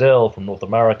Brazil, from North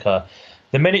America.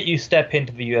 The minute you step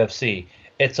into the UFC,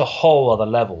 it's a whole other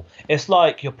level. It's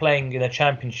like you're playing in a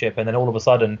championship, and then all of a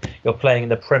sudden you're playing in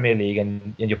the Premier League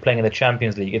and you're playing in the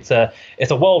Champions League. It's a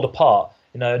world apart.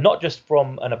 Not just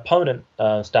from an opponent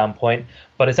standpoint,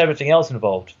 but it's everything else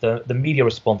involved. The media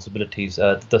responsibilities,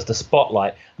 the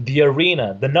spotlight, the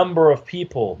arena, the number of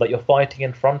people that you're fighting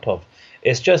in front of.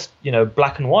 It's just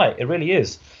black and white. It really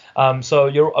is.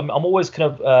 So I'm always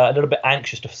kind of a little bit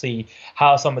anxious to see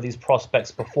how some of these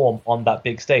prospects perform on that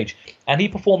big stage. And he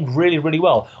performed really, really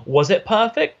well. Was it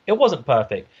perfect? It wasn't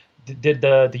perfect. did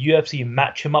the UFC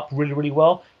match him up really, really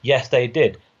well? Yes, they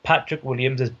did. Patrick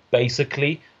Williams is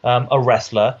basically a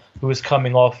wrestler who is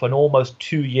coming off an almost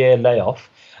 2 year layoff.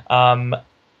 Um,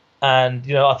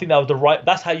 and I think that was the right.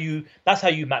 That's how you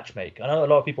matchmake. I know a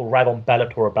lot of people rag on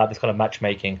Bellator about this kind of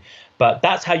matchmaking, but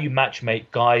that's how you matchmake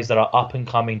guys that are up and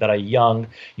coming, that are young.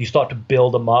 You start to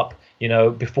build them up,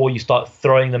 before you start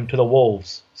throwing them to the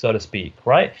wolves, so to speak,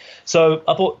 right? So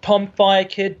I thought Tom Fire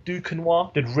Kid,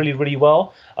 Duquesnoy did really, really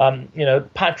well.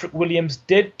 Patrick Williams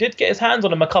did get his hands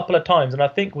on him a couple of times, and I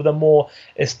think with a more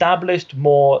established,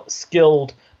 more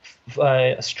skilled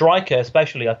striker,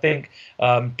 especially, I think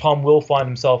Tom will find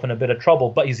himself in a bit of trouble.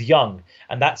 But he's young,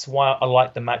 and that's why I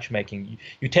like the matchmaking.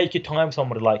 You take your time with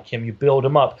somebody like him, you build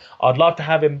him up. I'd love to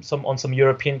have him on some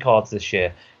European cards this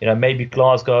year. Maybe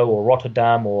Glasgow or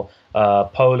Rotterdam or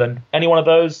Poland. Any one of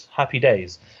those, happy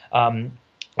days.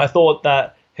 I thought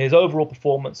that his overall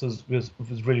performance was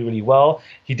really, really well.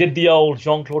 He did the old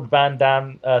Jean-Claude Van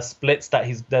Damme splits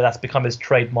that's become his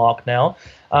trademark now.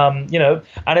 And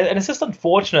it's just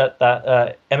unfortunate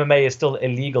that MMA is still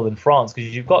illegal in France,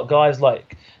 because you've got guys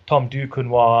like Tom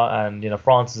Duquesnoy and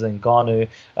Francis Ngannou,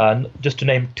 just to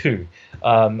name two,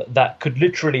 that could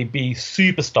literally be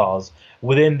superstars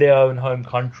within their own home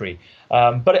country.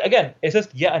 But again, it's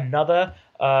just yet another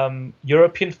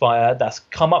European fighter that's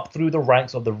come up through the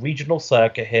ranks of the regional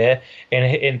circuit here.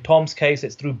 In Tom's case,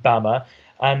 it's through BAMMA,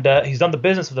 and he's done the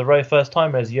business for the very first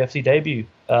time as UFC debut.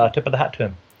 Tip of the hat to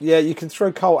him. Yeah, you can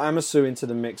throw Cole Amasu into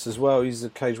the mix as well. He's the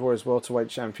Cage Warriors welterweight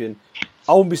champion.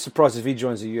 I wouldn't be surprised if he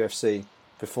joins the UFC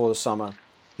before the summer.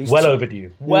 He's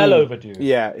overdue. Well overdue.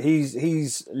 Yeah,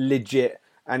 he's legit,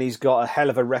 and he's got a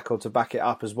hell of a record to back it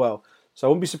up as well. So I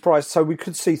wouldn't be surprised. So we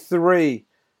could see 3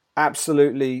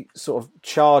 absolutely sort of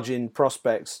charging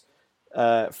prospects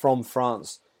from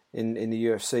France in the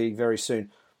UFC very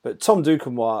soon. But Tom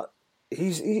Duquesnoy,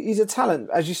 he's a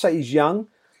talent. As you say, he's young.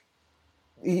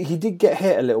 He did get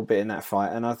hit a little bit in that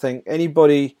fight, and I think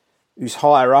anybody who's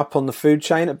higher up on the food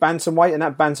chain at bantamweight, and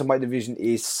that bantamweight division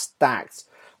is stacked,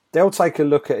 they'll take a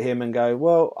look at him and go,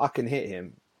 well, I can hit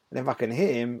him. And if I can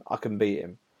hit him, I can beat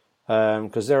him.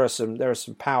 Because there are some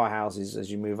powerhouses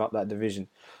as you move up that division.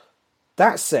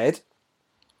 That said,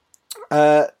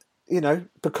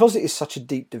 because it is such a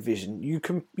deep division, you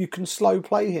can slow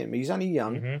play him. He's only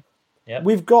young. Mm-hmm. Yep.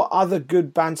 We've got other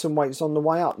good bantamweights on the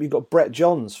way up. You've got Brett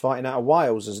Johns fighting out of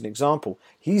Wales as an example.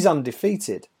 He's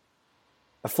undefeated.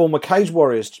 A former Cage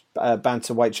Warriors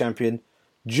bantamweight champion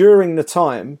during the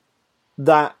time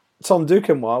that Tom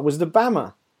Duquesnoy was the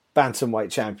BAMMA bantamweight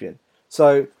champion.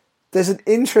 So there's an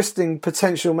interesting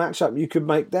potential matchup you could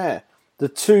make there. The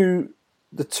two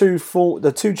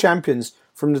champions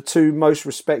from the two most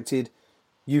respected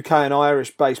UK and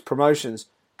Irish-based promotions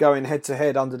going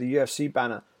head-to-head under the UFC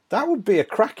banner. That would be a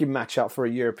cracking matchup for a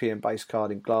European-based card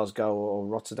in Glasgow or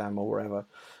Rotterdam or wherever.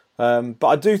 But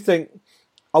I do think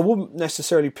I wouldn't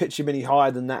necessarily pitch him any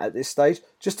higher than that at this stage,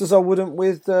 just as I wouldn't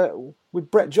with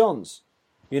Brett Johns.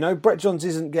 Brett Johns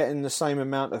isn't getting the same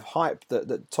amount of hype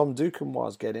that Tom Duquesnoy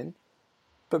was getting,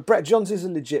 but Brett Johns is a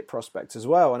legit prospect as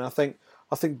well, and I think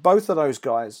both of those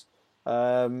guys,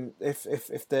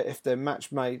 if they're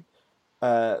match made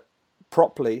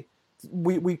properly,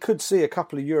 we could see a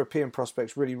couple of European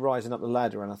prospects really rising up the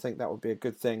ladder, and I think that would be a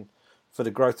good thing for the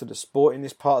growth of the sport in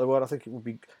this part of the world. I think it would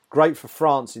be great for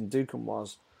France in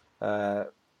Duquesnoy's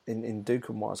in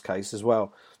Duquesnoy's case as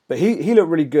well. But he looked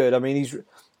really good. I mean, he's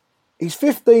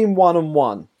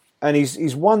 15-1-1, and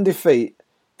his one defeat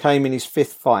came in his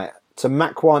 5th fight to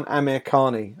Makwan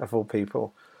Amirkhani, of all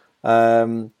people.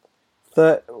 Where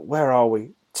are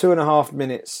we? 2.5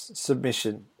 minutes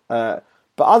submission.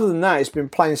 But other than that, it's been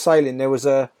plain sailing. There was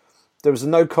a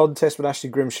no contest with Ashley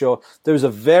Grimshaw. There was a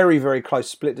very, very close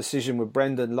split decision with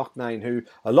Brendan Loughnane, who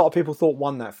a lot of people thought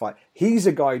won that fight. He's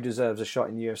a guy who deserves a shot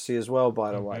in UFC as well,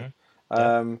 by the way.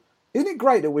 Yeah. Isn't it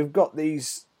great that we've got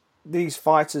these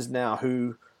fighters now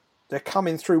who they're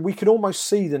coming through? We can almost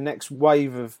see the next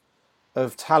wave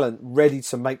of talent ready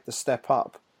to make the step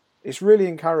up. It's really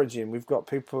encouraging. We've got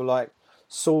people like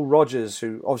Saul Rogers,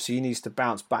 who obviously he needs to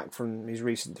bounce back from his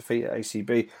recent defeat at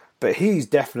ACB, but he's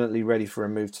definitely ready for a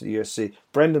move to the UFC.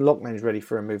 Brendan Loughnane's ready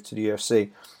for a move to the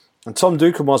UFC. And Tom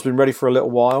Duquesnoy's been ready for a little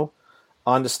while.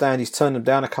 I understand he's turned them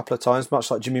down a couple of times,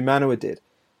 much like Jimmy Manuwa did,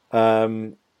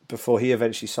 before he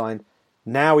eventually signed.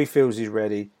 Now he feels he's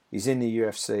ready. He's in the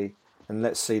UFC, and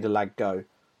let's see the lad go.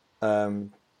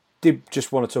 Did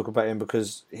just want to talk about him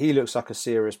because he looks like a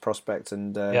serious prospect,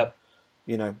 and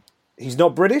he's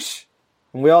not British,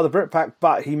 and we are the Britpack,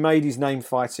 but he made his name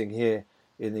fighting here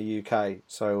in the UK,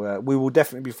 so we will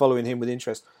definitely be following him with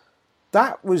interest.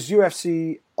 That was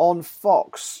UFC on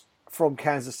Fox from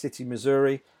Kansas City,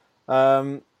 Missouri.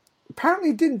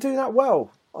 Apparently didn't do that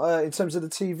well in terms of the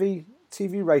TV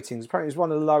ratings. Apparently it was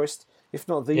one of the lowest, if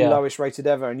not the lowest rated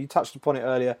ever. And you touched upon it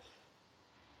earlier.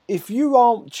 If you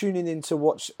aren't tuning in to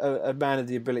watch a man of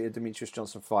the ability of Demetrious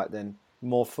Johnson fight, then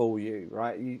more fool you,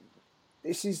 right? He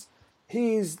is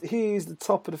the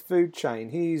top of the food chain.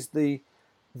 He is the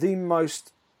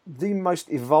most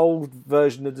evolved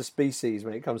version of the species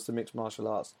when it comes to mixed martial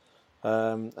arts.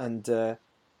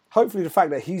 Hopefully the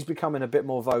fact that he's becoming a bit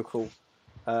more vocal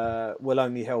will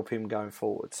only help him going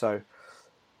forward. So,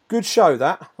 good show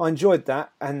that. I enjoyed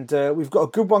that. And we've got a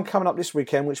good one coming up this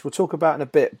weekend, which we'll talk about in a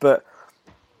bit. But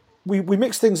we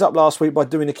mixed things up last week by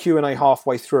doing a Q&A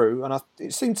halfway through, and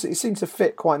it seemed to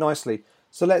fit quite nicely.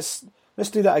 So let's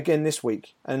do that again this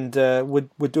week, and we'll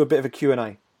do a bit of a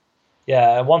Q&A.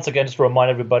 Yeah, and once again, just to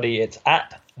remind everybody, it's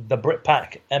at the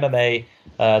Britpack MMA.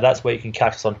 That's where you can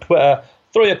catch us on Twitter.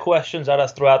 Throw your questions at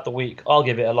us throughout the week. I'll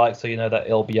give it a like so you know that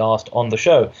it'll be asked on the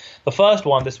show. The first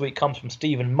one this week comes from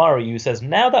Stephen Murray, who says,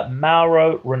 now that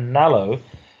Mauro Ranallo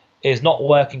is not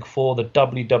working for the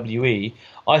WWE,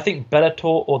 I think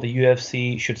Bellator or the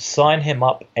UFC should sign him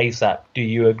up ASAP. Do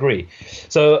you agree?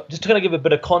 So just to kind of give a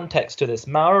bit of context to this,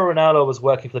 Mauro Ranallo was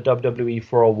working for the WWE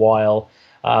for a while.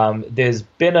 There's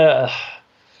been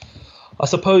I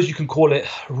suppose you can call it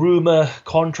rumor,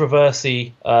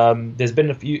 controversy. There's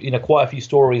been quite a few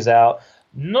stories out,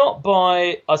 not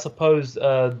by, I suppose,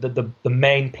 the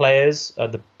main players,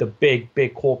 the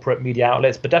big corporate media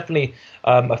outlets, but definitely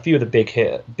a few of the big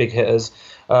hitters,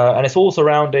 and it's all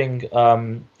surrounding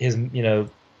his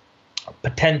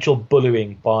potential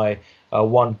bullying by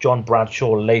one John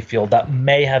Bradshaw Layfield that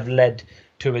may have led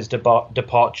to his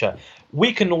departure.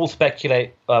 We can all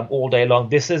speculate all day long.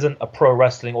 This isn't a pro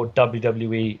wrestling or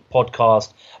WWE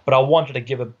podcast, but I wanted to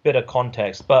give a bit of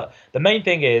context. But the main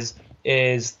thing is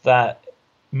that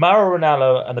Mauro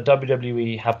Ranallo and the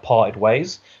WWE have parted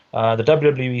ways. The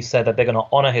WWE said that they're going to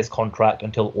honor his contract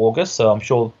until August, so I'm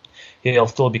sure he'll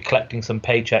still be collecting some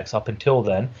paychecks up until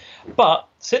then. But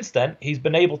since then, he's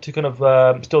been able to kind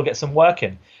of still get some work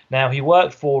in. Now, he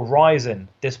worked for Rizin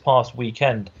this past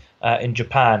weekend in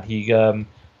Japan. He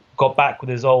got back with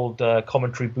his old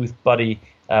commentary booth buddy,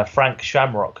 Frank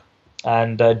Shamrock.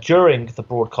 And during the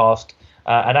broadcast,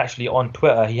 and actually on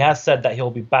Twitter, he has said that he'll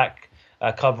be back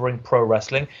covering pro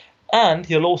wrestling. And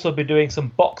he'll also be doing some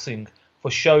boxing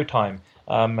for Showtime.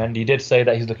 And he did say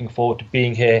that he's looking forward to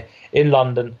being here in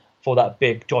London for that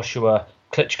big Joshua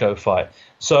Klitschko fight.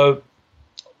 So,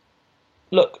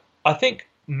 look, I think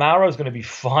Mauro's going to be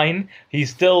fine.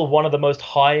 He's still one of the most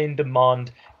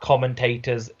high-in-demand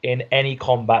commentators in any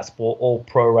combat sport or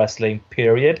pro wrestling,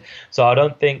 period. So I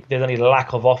don't think there's any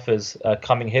lack of offers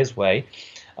coming his way.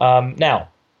 Now,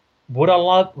 would I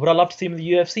love to see him in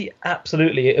the UFC?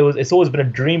 Absolutely. It's always been a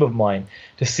dream of mine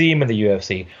to see him in the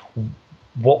UFC.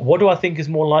 What do I think is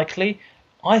more likely?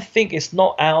 I think it's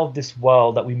not out of this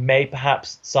world that we may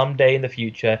perhaps someday in the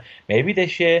future, maybe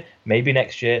this year, maybe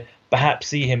next year, perhaps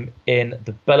see him in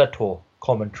the Bellator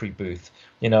commentary booth.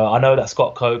 I know that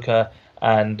Scott Coker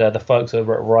and the folks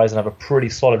over at Rizin have a pretty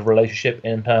solid relationship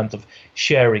in terms of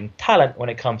sharing talent when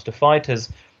it comes to fighters.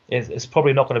 It's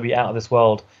probably not going to be out of this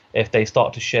world if they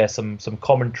start to share some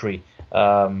commentators.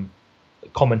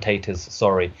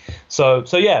 Sorry. So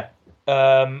yeah,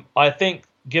 I think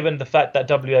given the fact that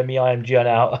WME, IMG are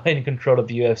now in control of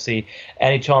the UFC,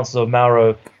 any chances of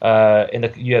Mauro in the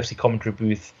UFC commentary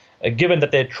booth, given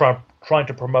that they're trying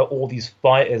to promote all these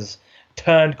fighters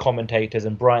turned commentators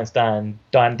and Brian Stann,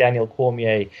 Daniel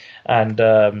Cormier, and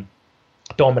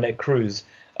Dominic Cruz,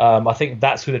 I think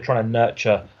that's who they're trying to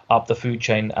nurture up the food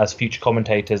chain as future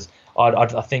commentators.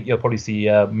 I think you'll probably see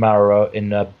Mauro in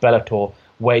Bellator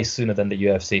way sooner than the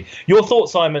UFC. Your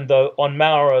thoughts, Simon, though, on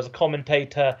Mauro as a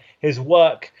commentator, his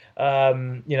work,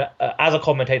 as a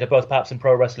commentator, both perhaps in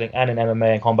pro wrestling and in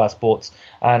MMA and combat sports,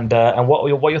 and what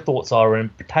your thoughts are in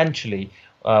potentially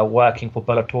working for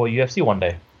Bellator or UFC one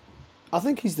day? I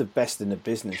think he's the best in the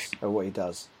business at what he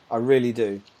does. I really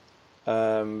do.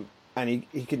 And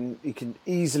he can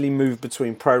easily move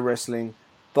between pro wrestling,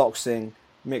 boxing,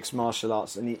 mixed martial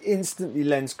arts, and he instantly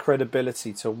lends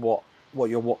credibility to what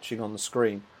you're watching on the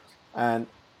screen. And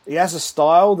he has a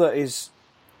style that is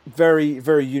very,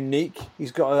 very unique.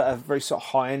 He's got a very sort of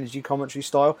high energy commentary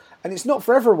style, and it's not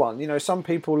for everyone. Some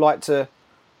people like to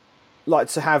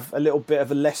have a little bit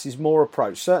of a less is more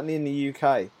approach. Certainly in the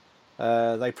UK,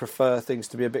 they prefer things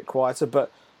to be a bit quieter.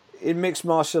 But in mixed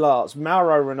martial arts,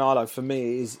 Mauro Ranallo for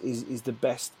me is the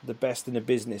best in the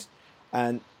business,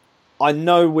 and I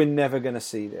know we're never going to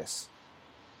see this.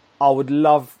 I would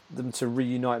love them to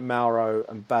reunite Mauro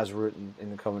and Baz Rutten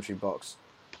in the commentary box.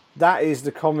 that is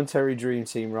the commentary dream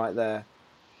team right there.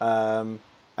 And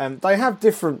they have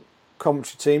different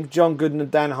commentary teams. John Gooden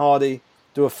and Dan Hardy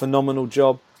do a phenomenal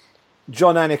job.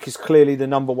 John Anik is clearly the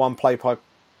number one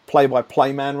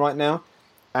play-by-play man right now,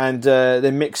 and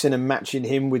they're mixing and matching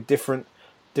him with different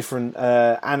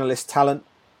analyst talent.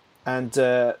 And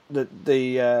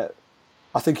I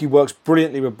think he works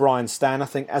brilliantly with Brian Stan. I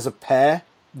think as a pair,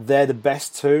 they're the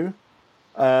best two.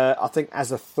 I think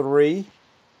as a three,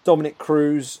 Dominic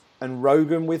Cruz and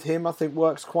Rogan with him, I think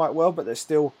works quite well. But they're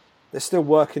still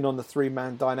working on the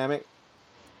 3-man dynamic.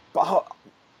 But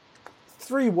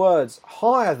 3 words: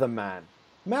 hire the man,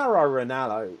 Mauro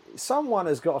Ranallo. Someone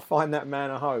has got to find that man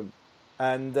a home.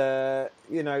 And as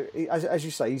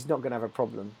you say, he's not going to have a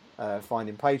problem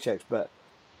finding paychecks, but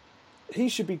he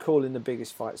should be calling the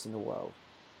biggest fights in the world.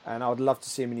 And I would love to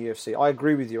see him in the UFC. I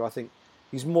agree with you. I think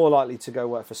he's more likely to go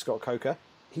work for Scott Coker.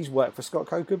 He's worked for Scott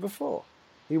Coker before.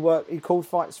 He called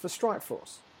fights for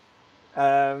Strikeforce.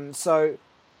 So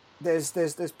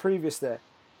there's previous there.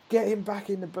 Get him back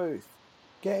in the booth.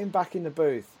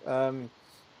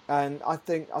 And I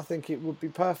think it would be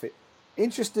perfect.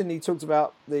 Interestingly, he talked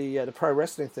about the pro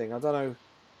wrestling thing. I don't know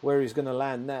where he's going to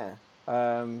land there.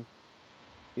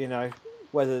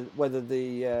 Whether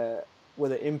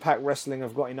Impact Wrestling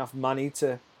have got enough money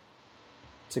to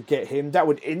get him. That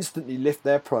would instantly lift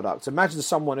their product. Imagine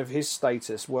someone of his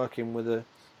status working with a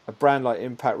brand like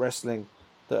Impact Wrestling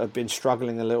that have been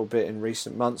struggling a little bit in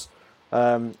recent months.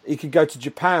 He could go to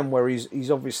Japan, where he's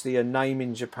obviously a name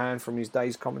in Japan from his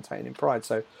days commentating in Pride.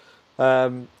 So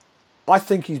I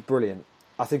think he's brilliant.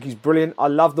 I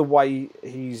love the way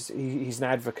he's an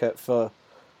advocate for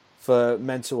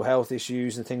mental health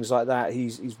issues and things like that.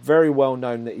 He's very well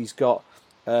known that he's got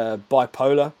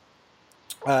bipolar.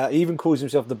 He even calls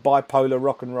himself the bipolar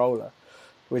rock and roller,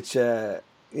 which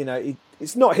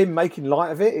it's not him making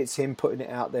light of it. It's him putting it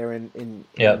out there in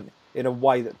a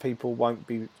way that people won't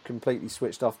be completely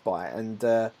switched off by it.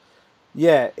 And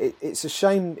it's a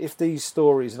shame if these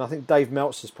stories, and I think Dave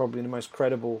Meltzer's probably the most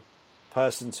credible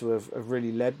person to have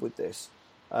really led with this.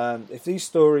 If these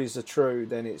stories are true,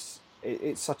 then it's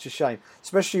such a shame,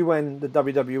 especially when the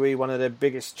WWE, one of their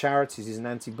biggest charities, is an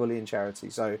anti-bullying charity.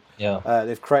 So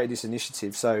they've created this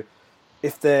initiative. So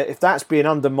if that's being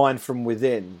undermined from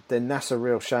within, then that's a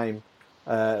real shame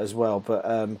as well.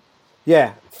 But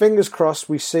fingers crossed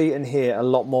we see and hear a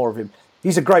lot more of him.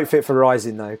 He's a great fit for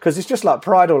Rising though, because it's just like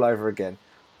Pride all over again.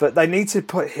 But they need to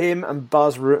put him and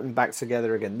Buzz Rutten back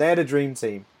together again. They're the dream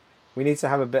team. We need to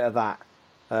have a bit of that.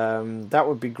 That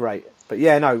would be great. But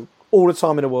all the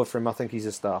time in the world for him. I think he's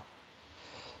a star.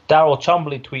 Daryl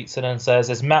Chumbley tweets in and says,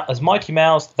 is Mighty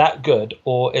Mouse that good,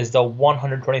 or is the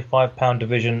 125-pound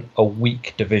division a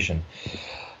weak division?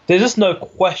 There's just no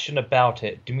question about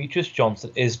it. Demetrius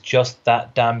Johnson is just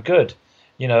that damn good.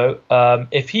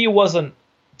 If he wasn't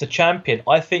the champion,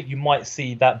 I think you might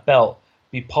see that belt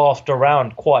be passed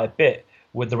around quite a bit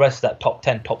with the rest of that top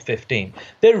 10, top 15.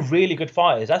 They're really good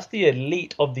fighters. That's the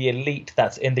elite of the elite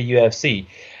that's in the UFC,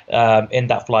 in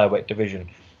that flyweight division.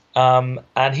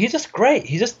 And he's just great.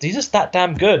 He's just that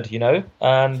damn good,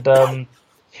 And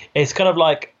it's kind of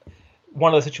like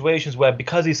one of those situations where,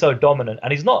 because he's so dominant,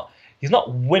 and he's not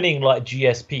winning like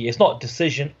GSP. It's not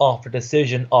decision after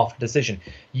decision after decision.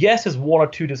 Yes, there's 1 or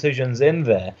 2 decisions in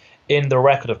there in the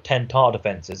record of 10 title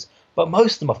defenses, but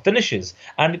most of them are finishes.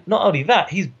 And not only that,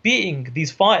 he's beating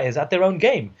these fighters at their own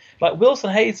game. Like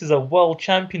Wilson Hayes is a world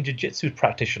champion jiu-jitsu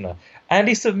practitioner, and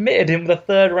he submitted him with a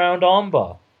 3rd round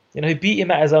armbar. He beat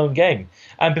him at his own game.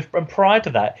 And prior to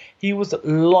that, he was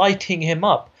lighting him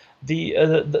up.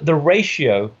 The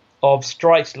ratio of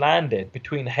strikes landed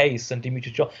between Hayes and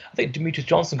Demetrius Johnson, I think Demetrius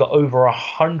Johnson got over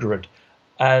 100,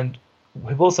 and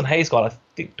Wilson Hayes got, I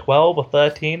think, 12 or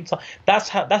 13. So that's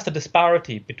the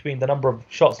disparity between the number of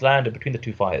shots landed between the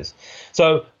two fighters.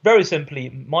 So very simply,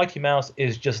 Mighty Mouse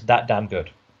is just that damn good.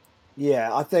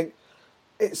 Yeah, I think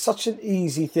it's such an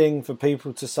easy thing for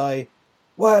people to say,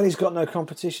 well, he's got no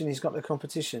competition.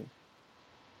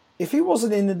 If he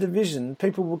wasn't in the division,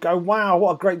 people would go, wow,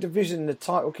 what a great division. The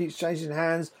title keeps changing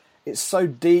hands. It's so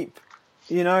deep.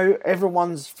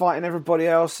 Everyone's fighting everybody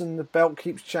else and the belt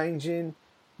keeps changing.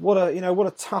 What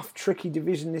a tough, tricky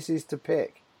division this is to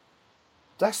pick.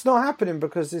 That's not happening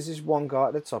because there's this one guy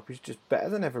at the top who's just better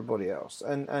than everybody else.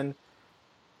 And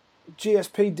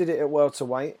GSP did it at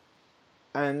welterweight,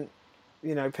 and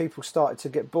people started to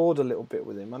get bored a little bit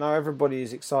with him. I know everybody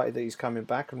is excited that he's coming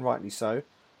back, and rightly so.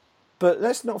 But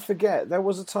let's not forget, there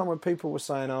was a time when people were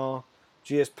saying, "Oh,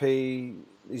 GSP,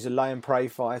 he's a lay and pray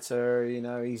fighter.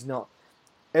 He's not."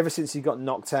 Ever since he got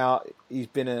knocked out, he's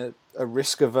been a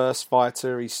risk-averse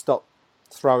fighter. He stopped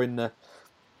throwing the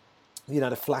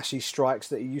the flashy strikes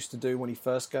that he used to do when he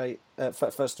first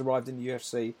arrived in the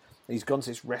UFC. He's gone to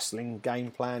this wrestling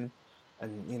game plan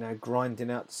and,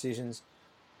 grinding out decisions.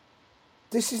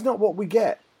 This is not what we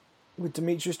get with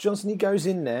Demetrious Johnson. He goes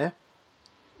in there,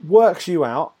 works you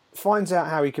out, finds out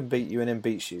how he can beat you, and then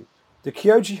beats you. The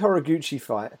Kyoji Horiguchi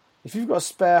fight, if you've got a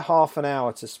spare half an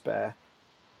hour to spare,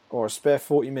 or a spare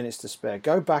 40 minutes to spare,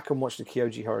 go back and watch the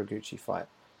Kyoji Horiguchi fight.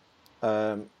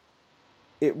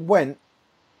 It went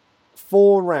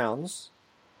 4 rounds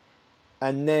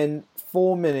and then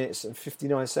 4 minutes and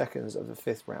 59 seconds of the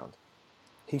 5th round.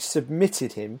 He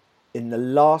submitted him in the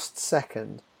last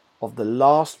second of the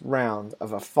last round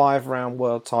of a 5-round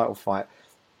world title fight.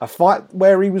 A fight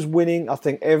where he was winning, I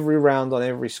think, every round on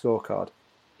every scorecard.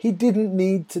 He didn't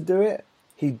need to do it.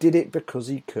 He did it because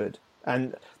he could.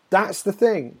 And that's the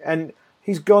thing. And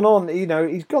he's gone on,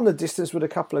 he's gone the distance with a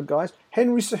couple of guys.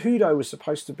 Henry Cejudo was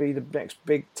supposed to be the next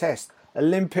big test.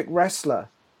 Olympic wrestler.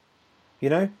 He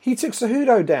took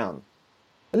Cejudo down.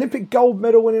 Olympic gold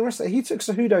medal winning wrestler. He took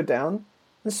Cejudo down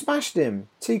and smashed him.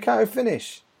 TKO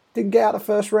finish. Didn't get out the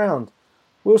first round.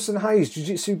 Wilson Hayes,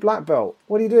 Jiu-Jitsu black belt.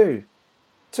 What did he do?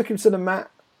 Took him to the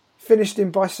mat. Finished him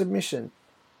by submission.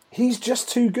 He's just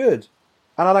too good.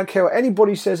 And I don't care what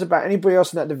anybody says about anybody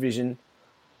else in that division.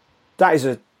 That is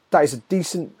a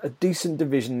decent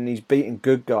division, and he's beating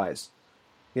good guys.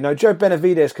 Joe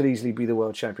Benavidez could easily be the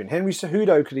world champion. Henry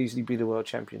Cejudo could easily be the world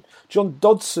champion. John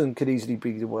Dodson could easily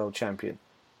be the world champion.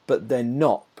 But they're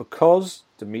not, because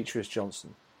Demetrious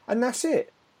Johnson. And that's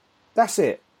it. That's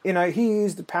it. He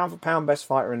is the pound-for-pound best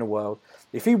fighter in the world.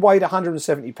 If he weighed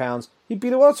 170 pounds, he'd be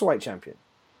the welterweight champion.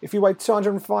 If he weighed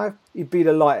 205, he'd be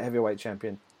the light heavyweight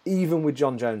champion, even with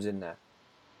John Jones in there.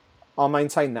 I'll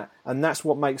maintain that. And that's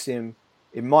what makes him,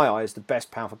 in my eyes, the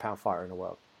best pound-for-pound fighter in the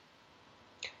world.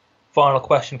 Final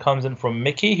question comes in from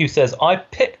Mickey, who says, I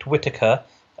picked Whittaker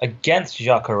against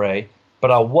Jacare,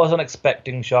 but I wasn't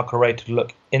expecting Jacare to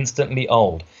look instantly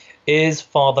old. Is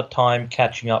Father Time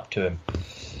catching up to him?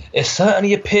 It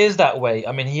certainly appears that way.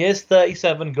 I mean, he is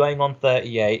 37 going on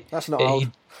 38. That's not old.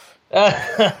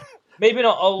 Maybe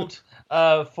not old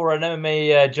for an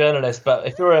MMA journalist, but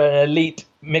if you're an elite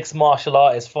mixed martial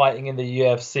artist fighting in the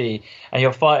UFC and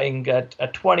you're fighting a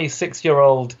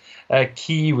 26-year-old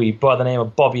Kiwi by the name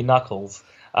of Bobby Knuckles,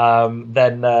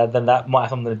 then that might have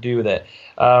something to do with it.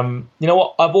 You know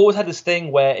what? I've always had this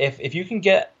thing where if you can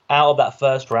get out of that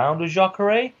first round with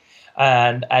Jacare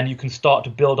and you can start to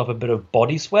build up a bit of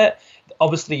body sweat,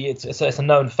 obviously it's a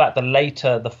known fact the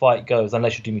later the fight goes,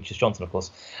 unless you're Demetrious Johnson, of course,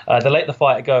 the later the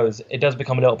fight goes, it does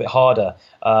become a little bit harder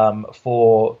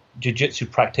for jiu-jitsu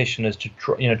practitioners to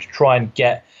try and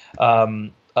get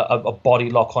a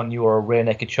body lock on you or a rear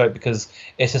naked choke, because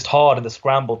it's just hard in the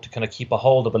scramble to kind of keep a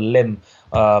hold of a limb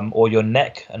or your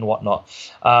neck and whatnot.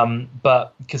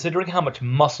 But considering how much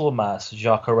muscle mass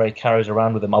Jacare carries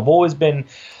around with him, I've always been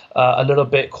a little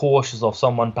bit cautious of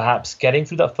someone perhaps getting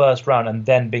through that first round and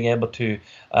then being able to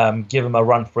give him a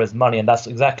run for his money. And that's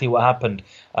exactly what happened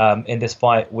in this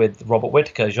fight with Robert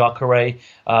Whittaker. Jacare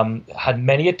had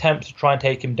many attempts to try and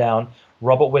take him down.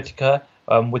 Robert Whittaker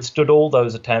withstood all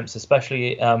those attempts,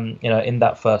 especially in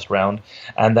that first round,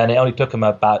 and then it only took him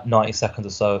about 90 seconds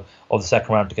or so of the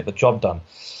second round to get the job done.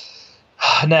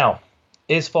 Now,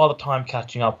 is Father Time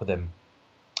catching up with him?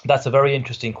 That's a very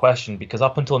interesting question, because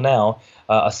up until now,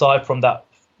 aside from that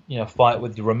fight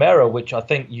with Romero, which I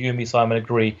think you and me, Simon,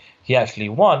 agree he actually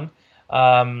won,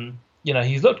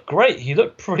 he's looked great. He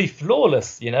looked pretty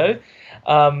flawless,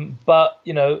 but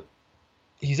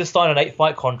he's just signed an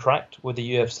 8-fight contract with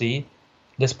the UFC.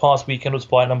 This past weekend was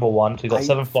fight number 1. So he's got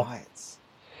 7 fights.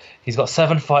 He's got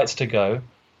 7 fights to go.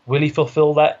 Will he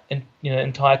fulfill that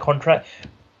entire contract?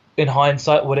 In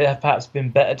hindsight, would it have perhaps been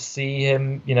better to see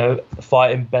him,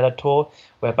 fight in Bellator,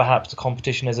 where perhaps the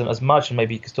competition isn't as much, and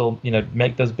maybe he could still,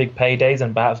 make those big paydays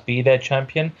and perhaps be their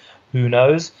champion? Who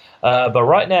knows? But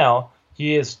right now,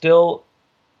 he is still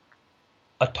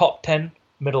a top 10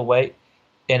 middleweight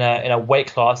in a weight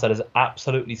class that is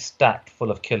absolutely stacked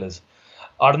full of killers.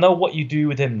 I don't know what you do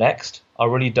with him next. I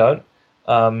really don't.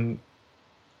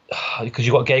 Because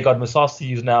you've got Gegard Mousasi,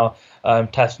 who's now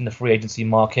testing the free agency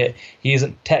market. He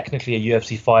isn't technically a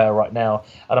UFC fighter right now,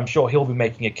 and I'm sure he'll be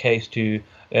making a case to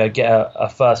get a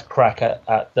first crack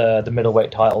at the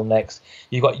middleweight title next.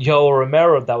 You've got Yoel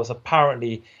Romero, that was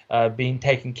apparently being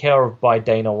taken care of by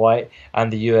Dana White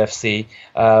and the UFC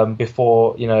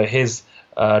before his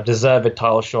deserved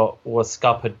title shot was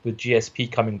scuppered with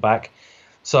GSP coming back.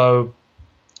 So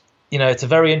it's a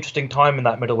very interesting time in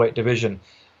that middleweight division.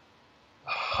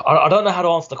 I don't know how to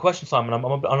answer the question, Simon. I'm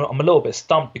a little bit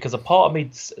stumped, because a part of me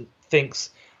thinks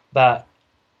that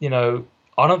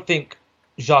I don't think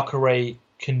Jacare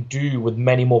can do with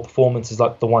many more performances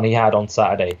like the one he had on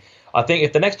Saturday. I think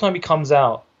if the next time he comes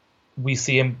out, we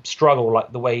see him struggle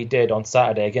like the way he did on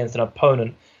Saturday against an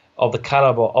opponent of the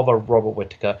caliber of a Robert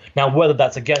Whittaker. Now, whether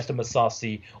that's against a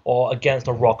Masasi or against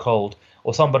a Rockhold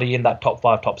or somebody in that top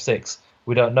 5, top 6,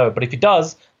 we don't know. But if he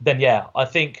does, then yeah, I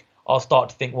think I'll start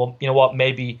to think, well, you know what,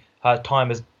 maybe time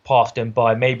has passed him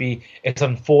by. Maybe it's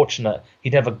unfortunate he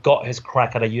never got his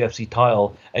crack at a UFC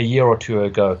title a year or two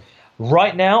ago.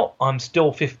 Right now, I'm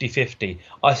still 50-50.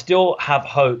 I still have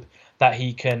hope that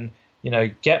he can,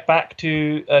 get back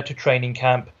to training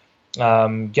camp,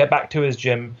 get back to his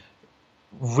gym,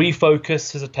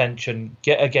 refocus his attention,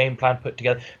 get a game plan put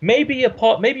together. Maybe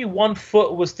one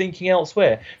foot was thinking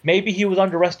elsewhere. Maybe he was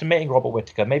underestimating Robert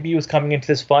Whittaker. Maybe he was coming into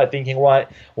this fight thinking, right,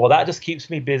 well, that just keeps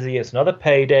me busy. It's another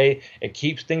payday. It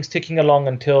keeps things ticking along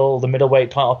until the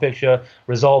middleweight title picture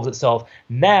resolves itself.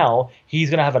 Now he's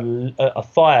going to have a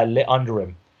fire lit under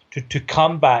him to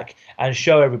come back and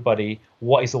show everybody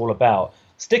what it's all about.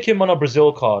 Stick him on a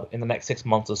Brazil card in the next 6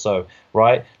 months or so,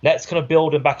 right? Let's kind of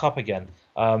build him back up again.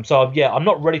 So yeah, I'm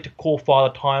not ready to call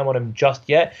father time on him just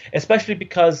yet, especially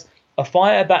because a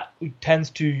fighter that tends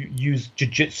to use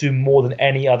jiu-jitsu more than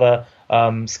any other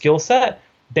skill set,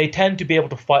 they tend to be able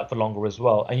to fight for longer as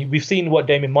well. And we've seen what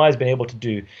Damian Maia's been able to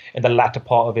do in the latter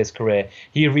part of his career.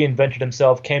 He reinvented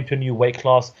himself, came to a new weight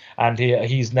class, and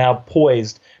he's now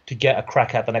poised to get a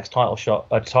crack at the next title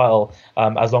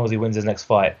as long as he wins his next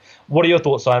fight. What are your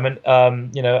thoughts, Simon?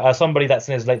 As somebody that's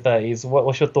in his late 30s,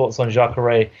 what's your thoughts on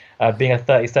Jacare being a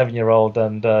 37-year-old?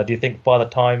 And do you think by the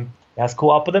time has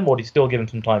caught up with him, or do you still give him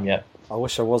some time yet? I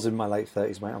wish I was in my late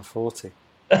 30s, mate. I'm 40.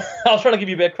 I was trying to give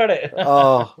you a bit of credit.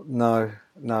 Oh,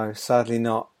 no, sadly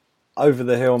not. Over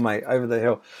the hill, mate, over the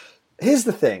hill. Here's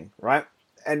the thing, right?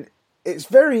 And it's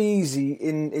very easy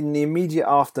in the immediate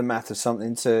aftermath of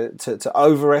something to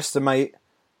overestimate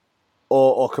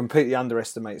or completely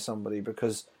underestimate somebody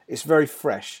because it's very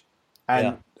fresh.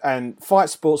 And fight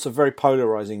sports are very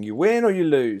polarizing. You win or you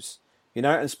lose, and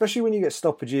especially when you get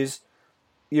stoppages,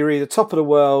 you're either top of the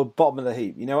world, bottom of the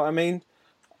heap. You know what I mean?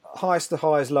 Highest to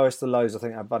highs, lowest to lows, I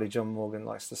think our buddy John Morgan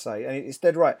likes to say. And it's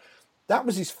dead right. That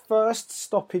was his first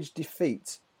stoppage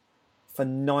defeat for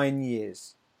 9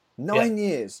 years. 9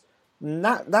 years. And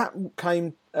that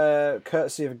came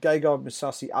courtesy of a Gegard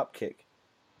Mousasi upkick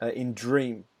in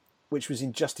Dream, which was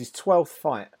in just his 12th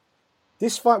fight.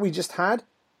 This fight we just had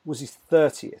was his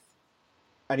 30th.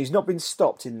 And he's not been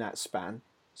stopped in that span.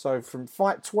 So from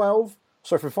fight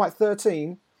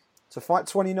 13 to fight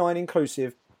 29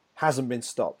 inclusive, hasn't been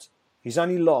stopped. He's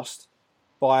only lost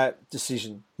by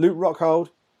decision. Luke Rockhold,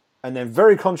 and then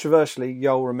very controversially,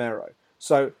 Yoel Romero.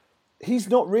 So he's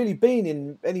not really been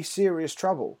in any serious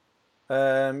trouble. He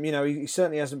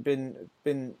certainly hasn't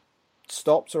been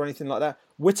stopped or anything like that.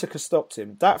 Whittaker stopped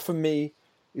him. That for me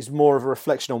is more of a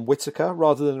reflection on Whittaker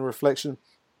rather than a reflection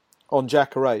on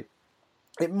Jacare.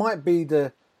 It might be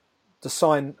the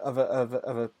sign of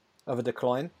a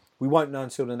decline. We won't know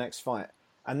until the next fight.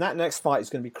 And that next fight is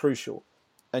going to be crucial.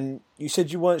 And you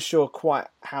said you weren't sure quite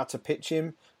how to pitch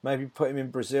him, maybe put him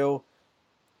in Brazil.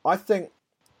 I think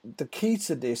the key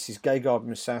to this is Gegard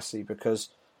Mousasi because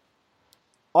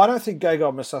I don't think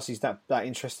Gegard Mousasi is that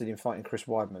interested in fighting Chris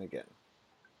Weidman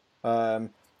again.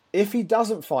 If he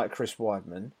doesn't fight Chris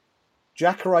Weidman,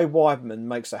 Jacare Weidman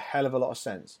makes a hell of a lot of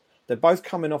sense. They're both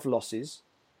coming off losses.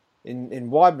 In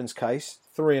Weidman's case,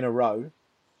 3 in a row.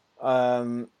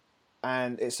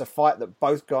 And it's a fight that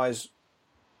both guys,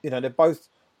 they're both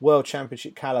world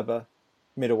championship caliber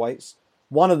middleweights.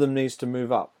 One of them needs to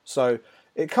move up. So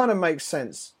it kind of makes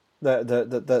sense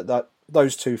that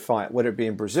those two fight, whether it be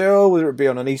in Brazil, whether it be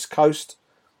on an East Coast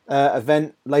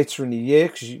event later in the year,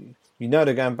 because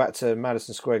they're going back to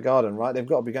Madison Square Garden, right? They've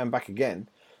got to be going back again.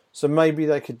 So maybe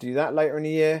they could do that later in the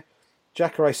year.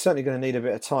 Jacare's certainly going to need a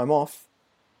bit of time off.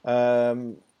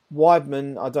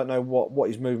 Weidman, I don't know what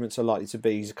his movements are likely to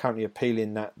be. He's currently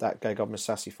appealing that Gegard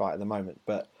Mousasi fight at the moment.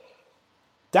 But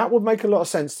that would make a lot of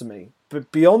sense to me. But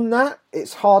beyond that,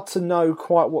 it's hard to know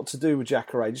quite what to do with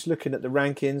Jacare. Just looking at the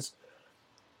rankings,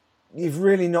 you've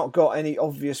really not got any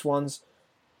obvious ones.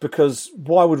 Because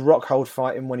why would Rockhold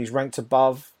fight him when he's ranked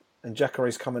above and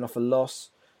Jacare's coming off a loss?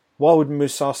 Why would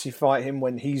Mousasi fight him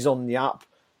when he's on the up?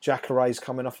 Jacare's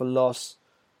coming off a loss.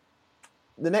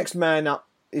 The next man up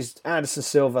is Anderson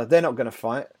Silva. They're not going to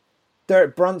fight.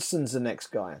 Derek Brunson's the next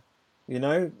guy.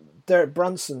 Derek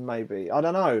Brunson maybe. I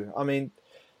don't know. I mean,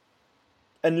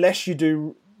 unless you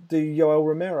do the Yoel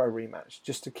Romero rematch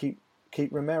just to keep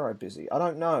Romero busy. I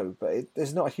don't know, but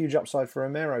there's not a huge upside for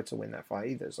Romero to win that fight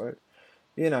either. So,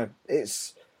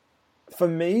 it's for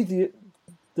me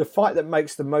the fight that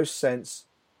makes the most sense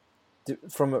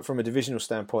from a divisional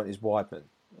standpoint is Weidman.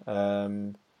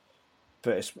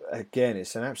 But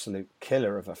it's an absolute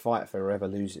killer of a fight for whoever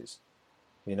loses.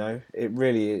 You know, it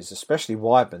really is, especially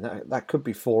Weidman. That could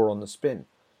be 4 on the spin.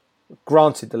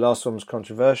 Granted, the last one was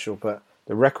controversial, but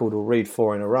the record will read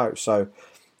 4 in a row. So,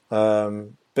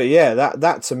 but yeah,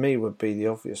 that to me would be the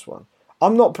obvious one.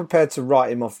 I'm not prepared to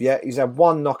write him off yet. He's had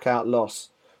 1 knockout loss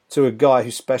to a guy who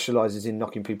specialises in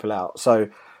knocking people out. So,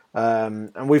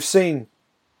 and we've seen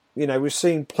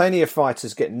plenty of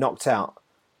fighters get knocked out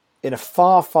in a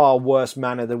far, far worse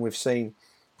manner than we've seen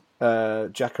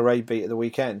Jacare beat at the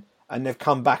weekend. And they've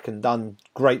come back and done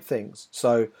great things.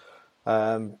 So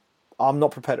I'm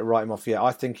not prepared to write him off yet.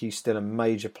 I think he's still a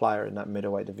major player in that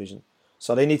middleweight division.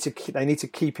 So they need to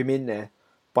keep him in there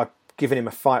by giving him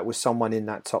a fight with someone in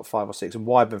that top 5 or 6. And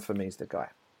Weidman for me is the guy.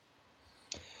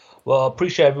 Well, I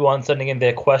appreciate everyone sending in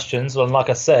their questions. And like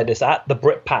I said, it's at the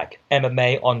BritPack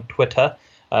MMA on Twitter.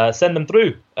 Send them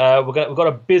through. We've got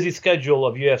a busy schedule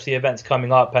of UFC events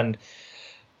coming up, and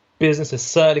business is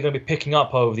certainly going to be picking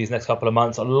up over these next couple of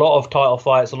months. A lot of title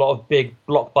fights, a lot of big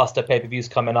blockbuster pay-per-views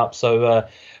coming up. So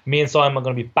me and Simon are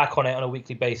going to be back on it on a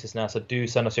weekly basis now. So do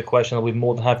send us your questions. I'll be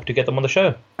more than happy to get them on the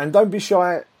show. And don't be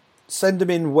shy. Send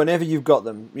them in whenever you've got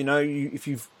them. You know, if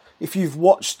you've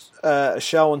watched a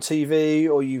show on TV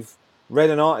or you've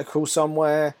read an article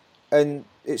somewhere and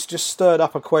it's just stirred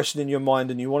up a question in your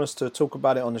mind and you want us to talk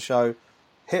about it on the show,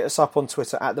 hit us up on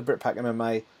Twitter at the BritPack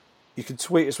MMA. You can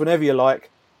tweet us whenever you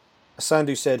like.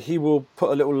 Sandu said he will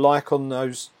put a little like on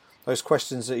those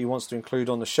questions that he wants to include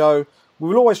on the show. We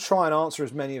will always try and answer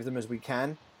as many of them as we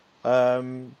can,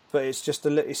 but it's just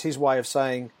it's his way of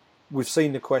saying we've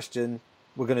seen the question,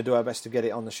 we're going to do our best to get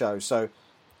it on the show. So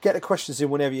get the questions in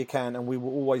whenever you can, and we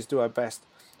will always do our best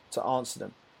to answer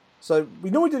them. So we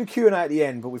normally do the Q&A at the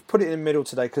end, but we've put it in the middle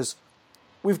today because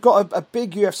we've got a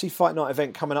big UFC Fight Night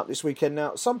event coming up this weekend.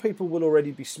 Now, some people will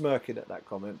already be smirking at that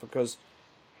comment because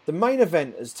the main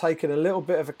event has taken a little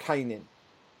bit of a caning.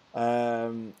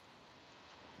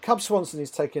 Cub Swanson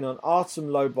is taking on Artem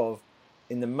Lobov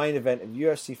in the main event of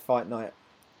UFC Fight Night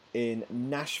in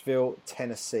Nashville,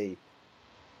 Tennessee.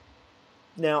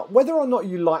 Now, whether or not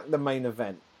you like the main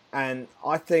event, and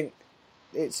I think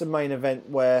it's a main event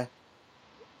where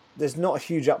there's not a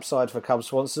huge upside for Cub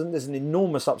Swanson. There's an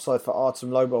enormous upside for Artem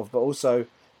Lobov, but also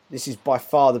this is by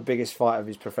far the biggest fight of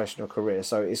his professional career.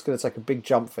 So it's going to take a big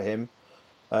jump for him.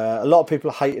 A lot of people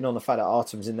are hating on the fact that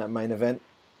Artem's in that main event.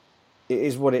 It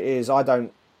is what it is. I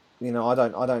don't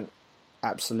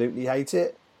absolutely hate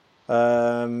it,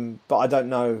 but I don't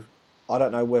know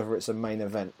whether it's a main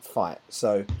event fight.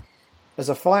 So as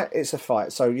a fight, it's a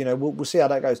fight. So we'll see how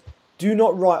that goes. Do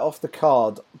not write off the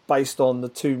card based on the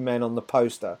 2 men on the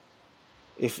poster.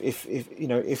 If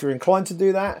you're inclined to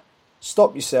do that,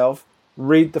 stop yourself,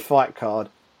 read the fight card,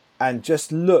 and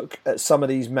just look at some of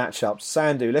these matchups.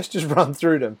 Sandu, let's just run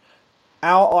through them.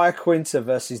 Al Iaquinta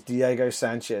versus Diego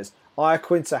Sanchez.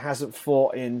 Iaquinta hasn't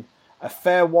fought in a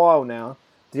fair while now.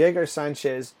 Diego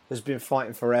Sanchez has been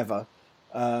fighting forever.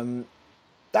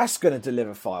 That's going to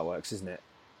deliver fireworks, isn't it?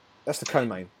 That's the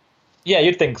co-main. Yeah,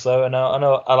 you'd think so. And I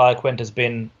know Al Iaquinta's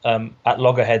been at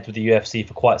loggerheads with the UFC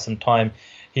for quite some time.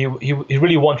 He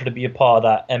really wanted to be a part of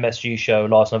that MSG show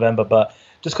last November, but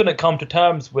just couldn't come to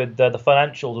terms with the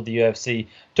financials of the UFC.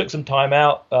 Took some time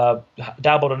out,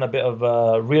 dabbled in a bit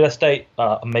of real estate.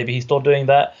 Maybe he's still doing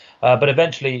that. But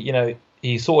eventually,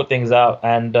 he sorted things out.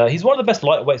 And he's one of the best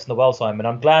lightweights in the world, Simon.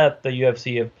 I'm glad the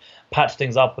UFC have patched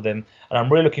things up with him. And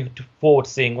I'm really looking forward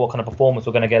to seeing what kind of performance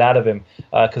we're going to get out of him.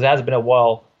 Because it has been a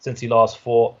while since he last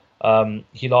fought.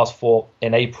 He last fought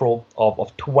in April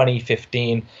of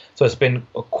 2015. So it's been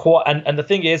quite... And the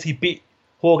thing is, he beat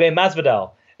Jorge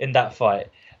Masvidal in that fight,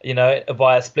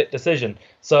 via split decision.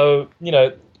 So,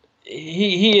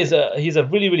 he's a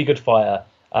really, really good fighter.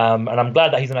 And I'm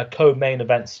glad that he's in a co-main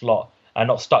event slot and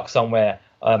not stuck somewhere,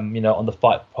 on the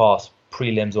Fight Pass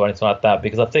prelims or anything like that.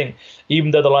 Because I think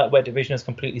even though the lightweight division is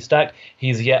completely stacked,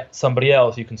 he's yet somebody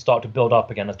else you can start to build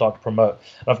up again and start to promote.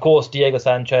 And of course, Diego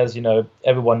Sanchez,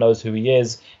 everyone knows who he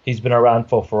is. He's been around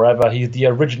for forever. He's the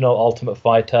original Ultimate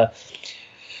Fighter.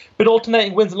 Been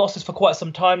alternating wins and losses for quite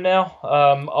some time now.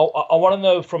 I want to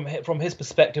know from his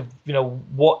perspective,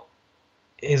 what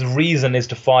his reason is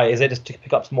to fight. Is it just to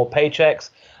pick up some more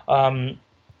paychecks?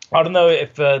 I don't know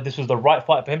if this was the right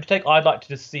fight for him to take. I'd like to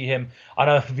just see him. I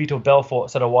know Vitor Belfort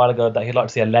said a while ago that he'd like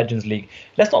to see a Legends League.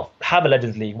 Let's not have a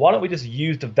Legends League. Why don't we just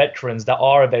use the veterans that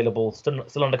are available,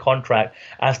 still under contract,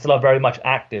 and still are very much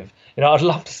active? I'd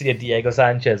love to see a Diego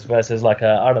Sanchez versus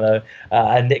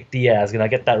a Nick Diaz.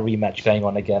 Get that rematch going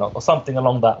on again or something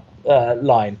along that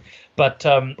line. But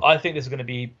I think this is going to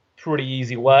be pretty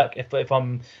easy work, if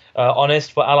I'm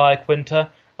honest, for Ally Quinter.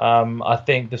 I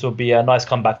think this will be a nice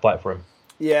comeback fight for him.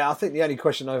 Yeah, I think the only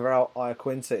question over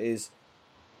Iaquinta is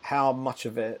how much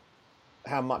of an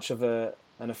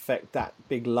effect that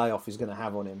big layoff is going to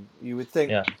have on him. You would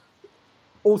think,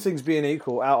 all things being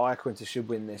equal, Iaquinta should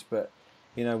win this, but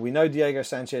we know Diego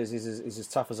Sanchez is as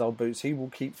tough as old boots. He will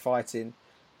keep fighting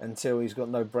until he's got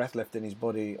no breath left in his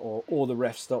body, or the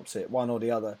ref stops it, one or the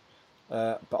other.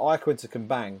 But Iaquinta can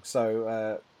bang,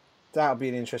 so that'll be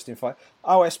an interesting fight.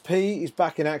 OSP is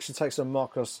back in action, takes on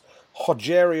Marcos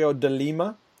Rogerio de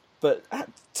Lima. But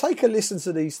take a listen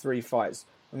to these three fights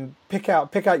and pick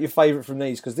out your favourite from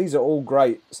these, because these are all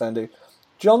great, Sandu.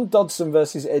 John Dodson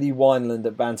versus Eddie Wineland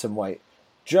at bantamweight.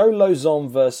 Joe Lauzon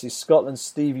versus Scotland's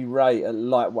Stevie Ray at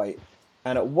lightweight.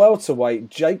 And at welterweight,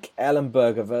 Jake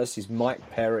Ellenberger versus Mike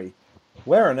Perry.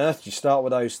 Where on earth do you start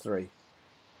with those three?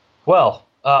 Well,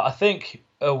 I think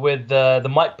with the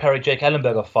Mike Perry-Jake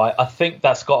Ellenberger fight, I think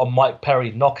that's got a Mike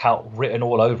Perry knockout written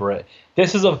all over it.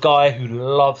 This is a guy who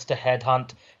loves to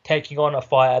headhunt, taking on a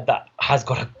fighter that has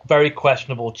got a very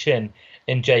questionable chin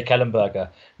in Jake Ellenberger.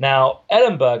 Now,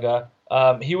 Ellenberger,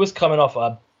 he was coming off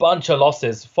a bunch of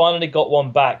losses, finally got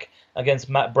one back against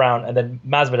Matt Brown, and then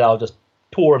Masvidal just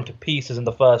tore him to pieces in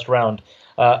the first round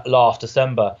last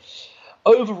December.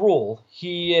 Overall,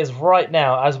 he is right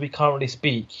now, as we currently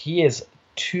speak, he is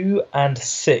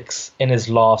 2-6 in his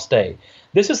last day.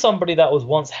 This is somebody that was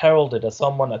once heralded as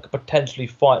someone that could potentially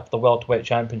fight for the welterweight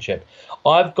championship.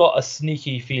 I've got a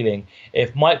sneaky feeling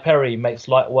if Mike Perry makes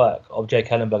light work of Jake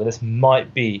Ellenberger, this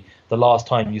might be the last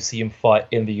time you see him fight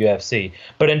in the UFC.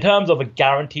 But in terms of a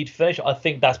guaranteed finish, I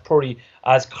think that's probably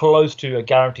as close to a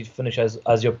guaranteed finish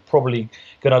as you're probably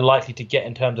going to likely to get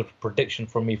in terms of prediction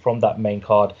from me from that main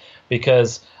card,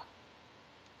 because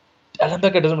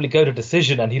Ellenberger doesn't really go to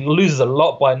decision, and he loses a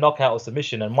lot by knockout or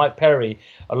submission. And Mike Perry,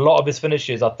 a lot of his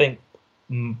finishes, I think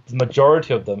the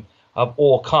majority of them have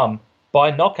all come by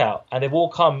knockout, and they've all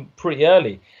come pretty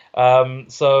early.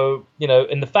 So,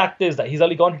 and the fact is that he's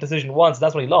only gone to decision once, and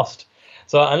that's when he lost.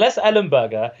 So unless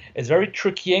Ellenberger is very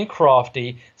tricky and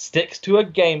crafty, sticks to a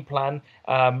game plan,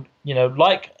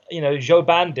 like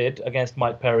Jouban did against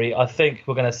Mike Perry, I think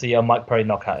we're going to see a Mike Perry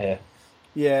knockout here.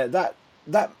 Yeah, that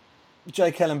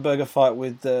Jake Ellenberger fight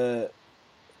with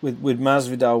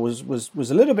Masvidal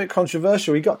was a little bit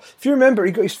controversial. If you remember,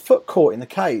 he got his foot caught in the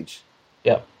cage.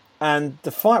 Yeah. And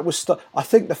the fight was I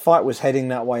think the fight was heading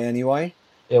that way anyway.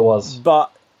 It was.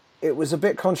 But it was a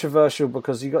bit controversial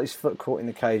because he got his foot caught in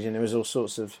the cage, and there was all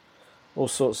sorts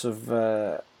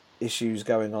of issues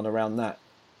going on around that.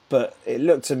 But it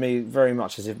looked to me very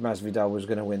much as if Masvidal was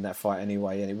going to win that fight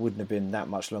anyway, and it wouldn't have been that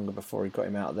much longer before he got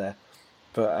him out there.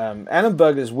 But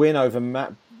Ellenberger's win over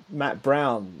Matt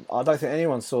Brown, I don't think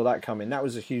anyone saw that coming. That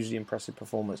was a hugely impressive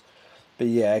performance. But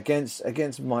yeah,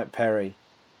 against Mike Perry,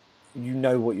 you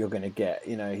know what you're going to get.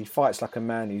 He fights like a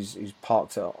man who's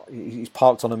parked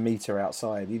on a meter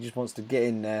outside. He just wants to get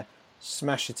in there,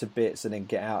 smash it to bits, and then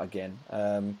get out again.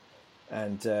 And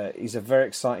he's a very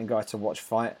exciting guy to watch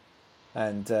fight.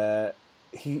 And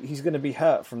he's going to be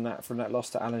hurt from that loss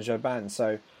to Alan Jouban.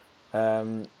 So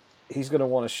he's going to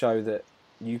want to show that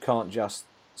you can't just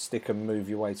stick and move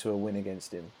your way to a win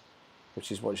against him,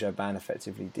 which is what Jouban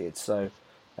effectively did. So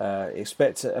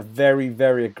expect a very,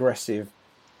 very aggressive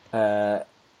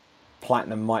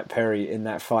platinum Mike Perry in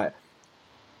that fight.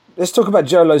 Let's talk about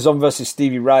Joe Lauzon versus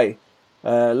Stevie Ray.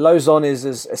 Lauzon is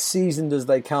as seasoned as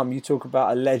they come. You talk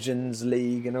about a Legends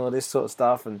League and all this sort of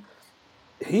stuff, and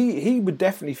he would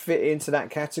definitely fit into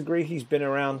that category. He's been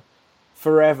around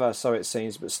forever, so it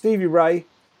seems. But Stevie Ray,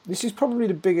 this is probably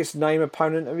the biggest name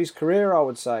opponent of his career, I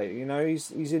would say.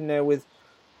 He's in there with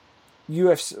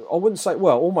UFC, I wouldn't say,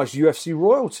 well, almost UFC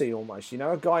royalty, almost.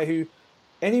 A guy who,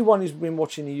 anyone who's been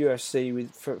watching the UFC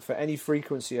for any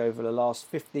frequency over the last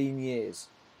 15 years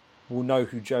will know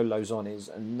who Joe Lauzon is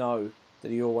and know that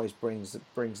he always brings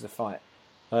the fight.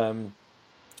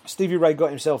 Stevie Ray got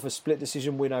himself a split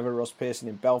decision win over Ross Pearson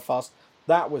in Belfast.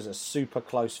 That was a super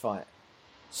close fight.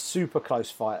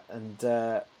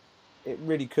 And it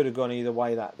really could have gone either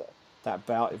way, that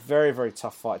bout. A very, very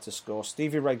tough fight to score.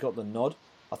 Stevie Ray got the nod.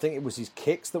 I think it was his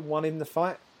kicks that won him the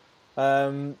fight.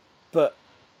 But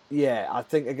yeah, I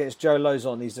think against Joe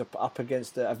Lauzon, he's up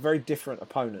against a very different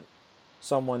opponent.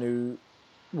 Someone who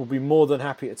will be more than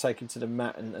happy to take him to the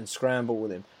mat and scramble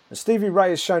with him. And Stevie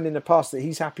Ray has shown in the past that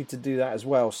he's happy to do that as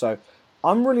well. So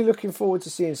I'm really looking forward to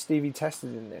seeing Stevie tested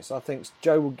in this. I think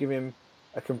Joe will give him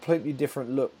a completely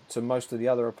different look to most of the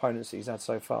other opponents that he's had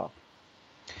so far.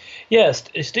 Yes,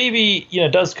 Stevie,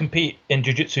 does compete in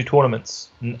jiu-jitsu tournaments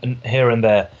here and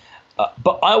there.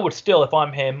 But I would still, if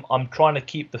I'm him, I'm trying to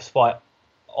keep this fight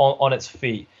on its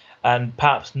feet and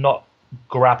perhaps not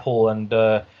grapple and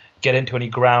get into any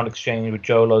ground exchange with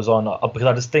Joe Lozon, because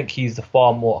I just think he's a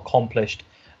far more accomplished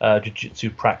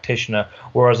jiu-jitsu practitioner.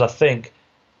 Whereas I think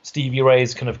Stevie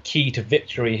Ray's kind of key to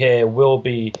victory here will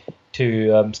be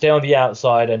to stay on the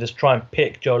outside and just try and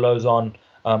pick Joe Lozon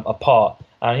apart.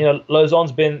 And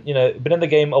Lozon's been in the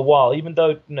game a while, even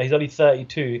though he's only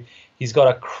 32. He's got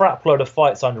a crap load of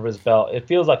fights under his belt. It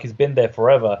feels like he's been there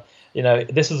forever.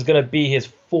 This is going to be his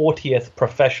 40th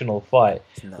professional fight,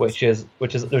 which is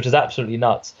absolutely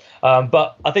nuts.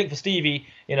 But I think for Stevie,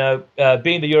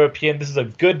 being the European, this is a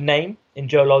good name in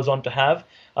Joe Lozon to have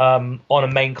on a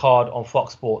main card on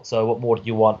Fox Sports. So what more do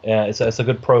you want? It's a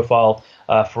good profile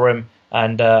for him,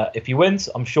 and if he wins,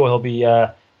 I'm sure he'll be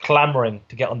clamoring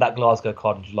to get on that Glasgow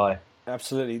card in July.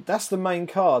 Absolutely, that's the main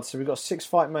card. So we've got a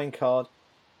 6-fight main card.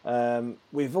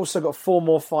 We've also got 4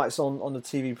 more fights on the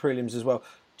TV prelims as well.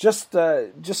 Just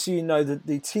so you know,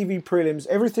 the TV prelims,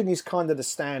 everything is kind of the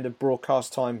standard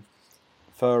broadcast time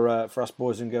for us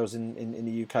boys and girls in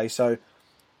the UK. So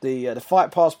the Fight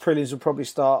Pass prelims will probably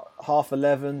start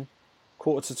 11:30,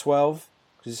 11:45,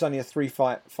 because it's only a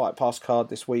 3-fight Fight Pass card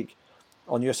this week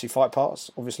on UFC Fight Pass,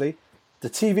 obviously. The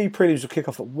TV prelims will kick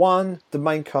off at 1. The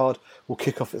main card will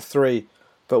kick off at 3.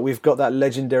 But we've got that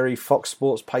legendary Fox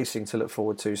Sports pacing to look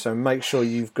forward to. So make sure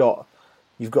you've got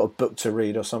a book to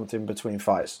read or something between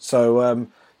fights. So,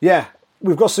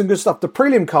 we've got some good stuff. The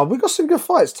prelim card, we've got some good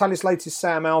fights. Talis latest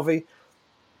Sam Alvey.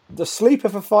 The sleeper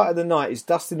for fight of the night is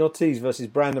Dustin Ortiz versus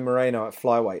Brandon Moreno at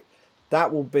flyweight.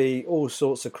 That will be all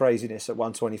sorts of craziness at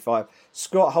 125.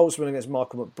 Scott Holtzman against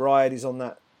Michael McBride is on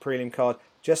that prelim card.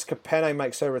 Jessica Penne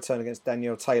makes her return against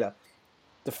Danielle Taylor.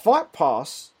 The Fight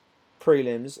Pass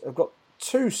prelims have got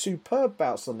 2 superb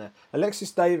bouts on there.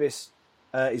 Alexis Davis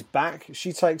is back.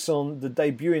 She takes on the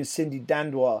debuting Cindy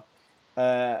Dandois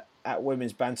at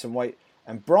women's bantamweight.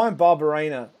 And Brian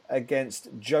Barberena against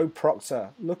Joe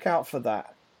Proctor. Look out for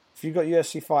that. If you've got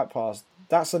UFC Fight Pass,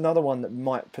 that's another one that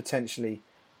might potentially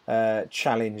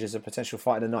challenge as a potential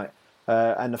fight of the night.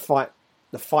 And the Fight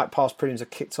Pass prelims are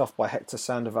kicked off by Hector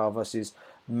Sandoval versus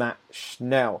Matt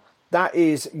Schnell. That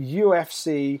is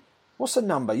UFC... What's the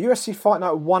number? UFC Fight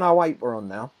Night 108 we're on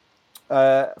now.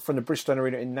 From the Bridgestone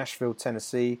Arena in Nashville,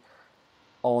 Tennessee,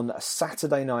 on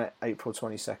Saturday night, April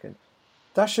 22nd.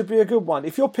 That should be a good one.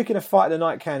 If you're picking a fight of the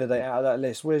night candidate out of that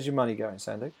list, where's your money going,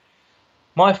 Sandy?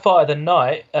 My fight of the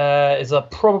night is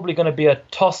probably going to be a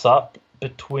toss-up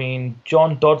between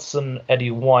John Dodson,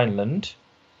 Eddie Wineland,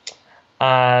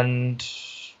 and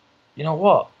you know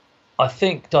what? I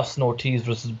think Dustin Ortiz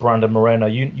versus Brandon Moreno.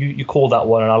 You call that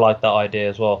one, and I like that idea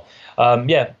as well.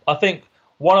 I think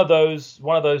one of those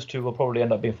 2 will probably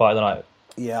end up being fight of the night.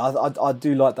 Yeah, I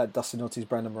do like that Dustin Ortiz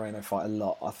Brandon Moreno fight a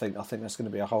lot. I think that's going to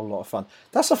be a whole lot of fun.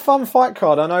 That's a fun fight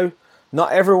card. I know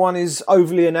not everyone is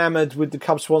overly enamoured with the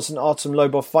Cub Swanson Artem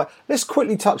Lobov fight. Let's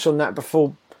quickly touch on that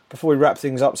before we wrap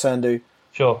things up, Sandu.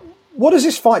 Sure. What does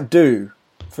this fight do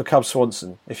for Cub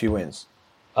Swanson if he wins?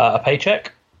 A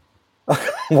paycheck.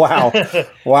 Wow.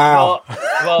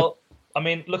 Well, I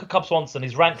mean, look at Cub Swanson.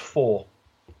 He's ranked 4.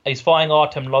 He's fighting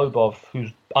Artem Lobov,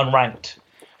 who's unranked.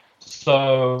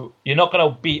 So you're not going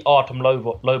to beat Artem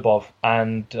Lobov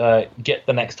and get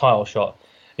the next title shot.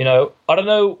 I don't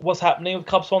know what's happening with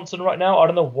Cub Swanson right now. I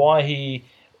don't know why he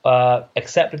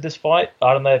accepted this fight.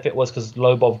 I don't know if it was because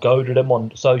Lobov goaded him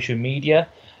on social media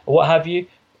or what have you.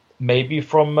 Maybe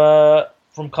from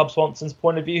Cub Swanson's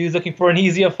point of view, he's looking for an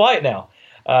easier fight now.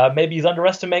 Maybe he's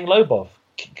underestimating Lobov,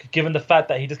 given the fact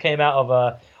that he just came out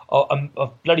of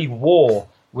a bloody war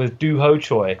with Du Ho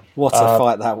Choi. What a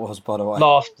fight that was, by the way.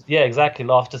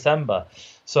 Last December.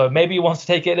 So maybe he wants to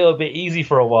take it a little bit easy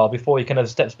for a while before he kind of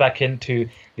steps back into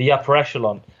the upper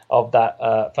echelon of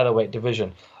that featherweight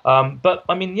division. But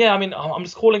I'm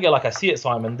just calling it like I see it,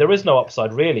 Simon. There is no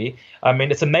upside, really. I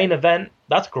mean, it's a main event.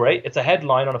 That's great. It's a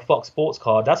headline on a Fox Sports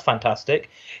card. That's fantastic.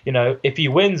 If he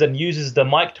wins and uses the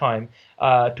mic time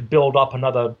to build up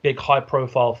another big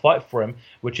high-profile fight for him,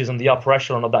 which is in the upper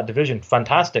echelon of that division,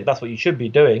 fantastic. That's what you should be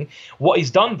doing. What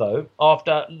he's done, though,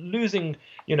 after losing,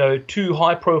 2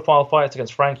 high-profile fights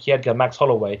against Frankie Edgar, Max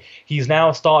Holloway, he's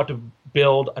now started to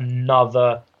build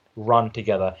another run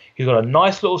together. He's got a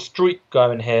nice little streak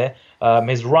going here.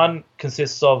 His run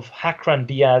consists of Hakran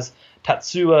Diaz,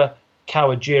 Tatsuya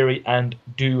Kawajiri, and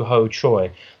Du Ho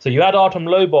Choi. So you add Artem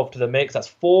Lobov to the mix, that's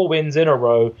 4 wins in a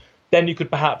row. Then you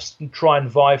could perhaps try and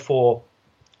vie for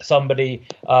somebody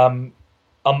in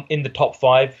the top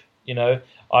 5. I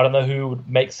don't know who would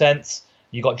make sense.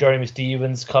 You got Jeremy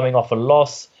Stevens coming off a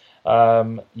loss.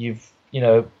 I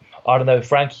don't know,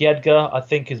 Frankie Edgar, I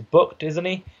think, is booked, isn't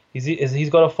he? He's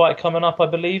got a fight coming up, I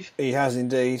believe. He has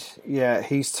indeed. Yeah,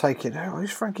 he's taking. Oh,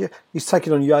 who's Frankie? He's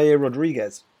taking on Yair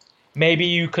Rodriguez. Maybe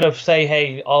you could have say,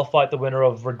 hey, I'll fight the winner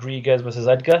of Rodriguez versus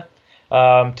Edgar,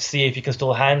 to see if he can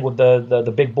still hang with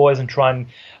the big boys and try and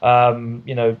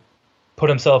put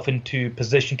himself into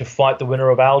position to fight the winner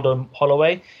of Aldo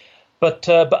Holloway. But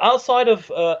outside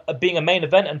of being a main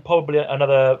event and probably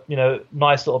another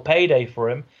nice little payday for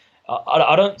him,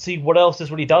 I don't see what else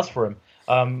this really does for him.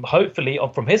 Hopefully,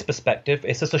 from his perspective,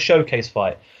 it's just a showcase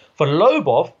fight. For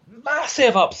Lobov,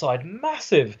 massive upside,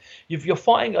 massive. You're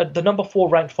fighting the number 4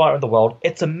 ranked fighter in the world.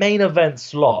 It's a main event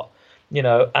slot,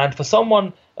 and for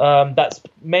someone that's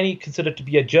many considered to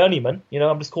be a journeyman,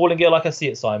 I'm just calling it like I see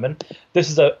it, Simon. This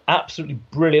is an absolutely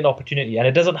brilliant opportunity, and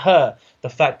it doesn't hurt the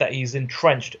fact that he's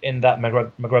entrenched in that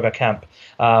McGregor camp.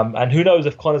 And who knows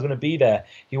if Conor's going to be there.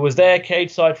 He was there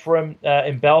cage side for him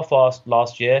in Belfast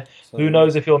last year. Who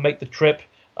knows if he'll make the trip.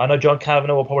 I know John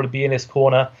Kavanagh will probably be in his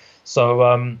corner.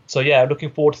 So yeah, looking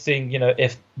forward to seeing,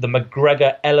 if the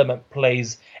McGregor element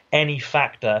plays any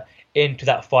factor into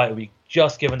that fight week,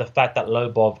 just given the fact that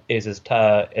Lobov is his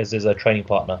training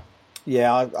partner.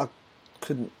 Yeah, I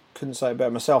couldn't say it better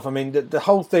myself. I mean, the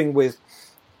whole thing with...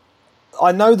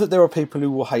 I know that there are people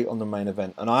who will hate on the main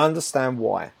event, and I understand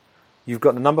why. You've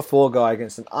got the number 4 guy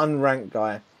against an unranked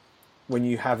guy when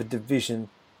you have a division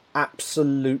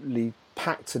absolutely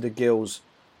packed to the gills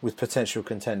with potential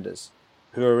contenders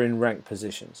who are in ranked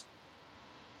positions.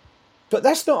 But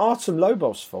that's not Artem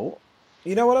Lobov's fault.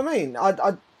 You know what I mean?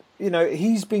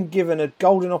 He's been given a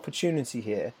golden opportunity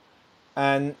here,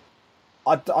 and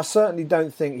I certainly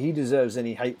don't think he deserves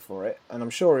any hate for it, and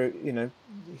I'm sure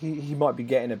he might be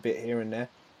getting a bit here and there.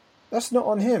 That's not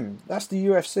on him. That's the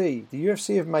UFC. The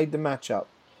UFC have made the matchup,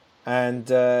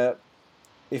 and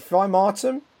if I'm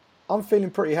Artem, I'm feeling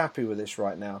pretty happy with this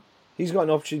right now. He's got an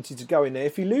opportunity to go in there.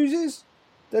 If he loses,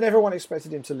 then everyone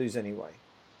expected him to lose anyway.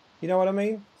 You know what I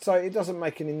mean? So it doesn't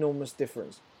make an enormous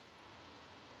difference.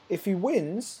 If he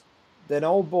wins, then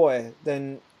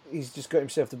then he's just got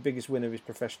himself the biggest win of his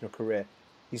professional career.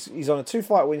 He's on a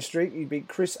 2-fight win streak. He beat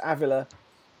Chris Avila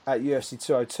at UFC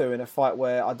 202 in a fight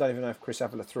where I don't even know if Chris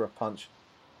Avila threw a punch.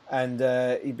 And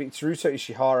he beat Teruto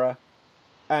Ishihara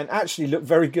and actually looked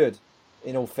very good,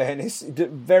 in all fairness. He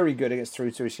did very good against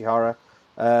Teruto Ishihara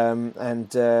and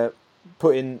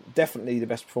put in definitely the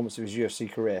best performance of his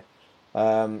UFC career.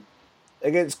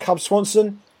 Against Cub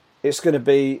Swanson, it's going to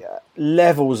be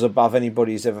levels above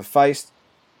anybody he's ever faced.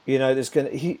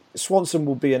 Swanson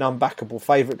will be an unbackable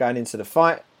favourite going into the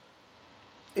fight.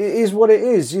 It is what it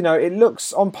is. It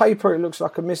looks on paper, it looks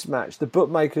like a mismatch. The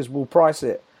bookmakers will price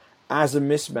it as a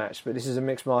mismatch, but this is a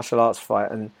mixed martial arts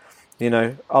fight, and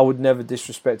I would never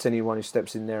disrespect anyone who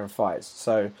steps in there and fights.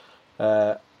 So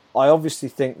I obviously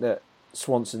think that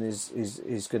Swanson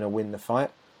is going to win the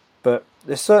fight, but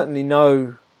there's certainly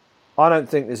I don't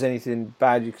think there's anything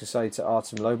bad you can say to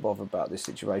Artem Lobov about this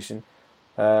situation.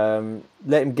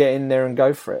 Let him get in there and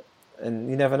go for it, and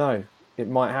you never know. It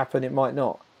might happen, it might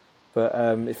not. But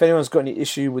if anyone's got any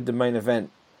issue with the main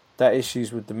event, that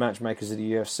issue's with the matchmakers of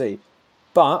the UFC.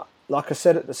 But like I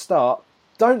said at the start,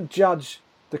 don't judge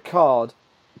the card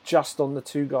just on the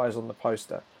 2 guys on the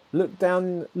poster. Look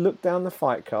down the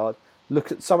fight card.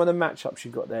 Look at some of the matchups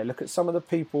you've got there. Look at some of the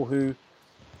people who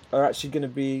are actually going to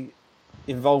be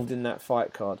involved in that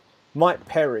fight card. Mike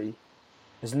Perry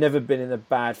has never been in a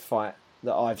bad fight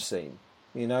that I've seen.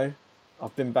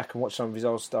 I've been back and watched some of his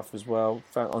old stuff as well.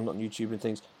 Found on YouTube and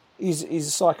things. He's a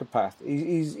psychopath.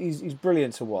 He's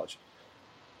brilliant to watch.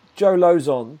 Joe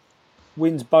Lozon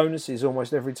wins bonuses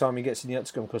almost every time he gets in the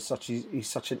octagon because he's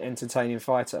such an entertaining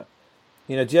fighter.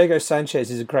 Diego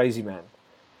Sanchez is a crazy man.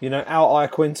 Al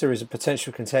Iaquinta is a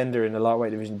potential contender in the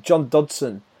lightweight division. John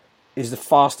Dodson is the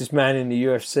fastest man in the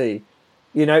UFC.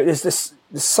 There's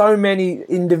so many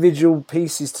individual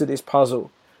pieces to this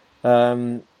puzzle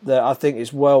that I think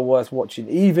is well worth watching.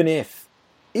 Even if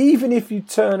you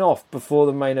turn off before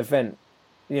the main event,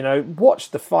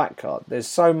 watch the fight card. There's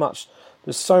so much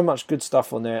good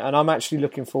stuff on there, and I'm actually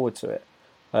looking forward to it.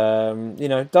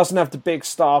 Doesn't have the big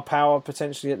star power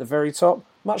potentially at the very top,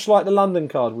 much like the London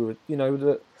card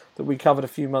that we covered a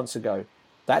few months ago.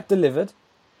 That delivered.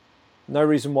 No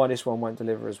reason why this one won't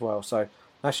deliver as well. So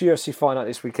that's UFC Fight Night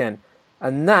this weekend.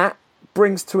 And that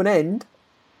brings to an end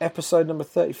episode number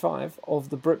 35 of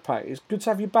the BritPack. It's good to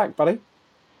have you back, buddy.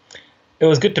 It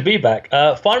was good to be back.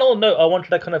 Final note I wanted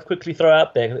to kind of quickly throw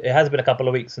out there. It has been a couple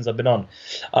of weeks since I've been on.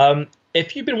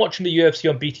 If you've been watching the UFC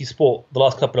on BT Sport the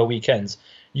last couple of weekends,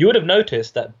 you would have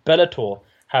noticed that Bellator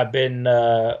have been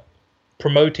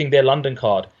promoting their London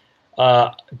card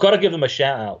Got to give them a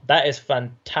shout out. That is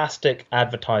fantastic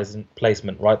advertising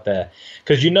placement right there.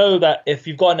 Because you know that if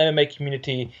you've got an MMA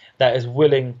community that is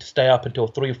willing to stay up until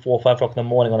 3, 4, 5 o'clock in the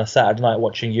morning on a Saturday night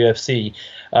watching UFC,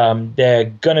 they're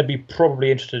going to be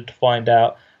probably interested to find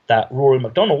out that Rory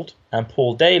McDonald and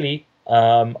Paul Daly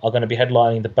are going to be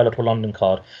headlining the Bellator London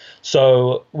card.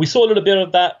 So we saw a little bit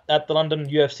of that at the London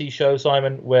UFC show,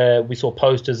 Simon, where we saw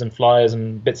posters and flyers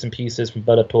and bits and pieces from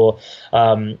Bellator.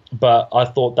 But I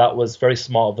thought that was very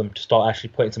smart of them to start actually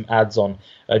putting some ads on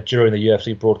during the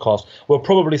UFC broadcast. We'll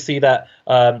probably see that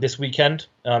this weekend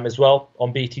as well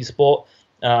on BT Sport.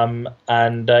 Just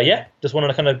wanted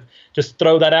to kind of just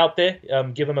throw that out there,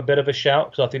 give them a bit of a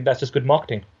shout, because I think that's just good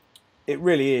marketing. It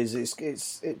really is.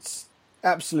 It's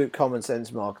absolute common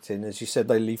sense marketing. As you said,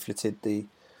 they leafleted the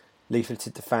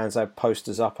fans. They had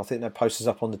posters up. I think they had posters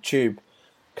up on the tube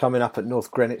coming up at North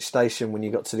Greenwich Station when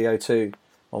you got to the O2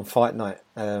 on fight night.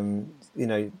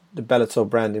 The Bellator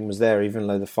branding was there, even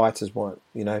though the fighters weren't.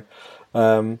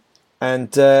 I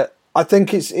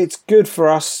think it's good for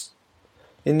us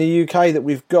in the UK that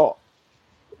we've got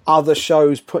other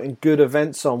shows putting good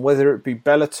events on, whether it be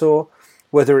Bellator,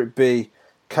 whether it be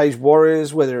Cage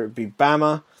Warriors, whether it be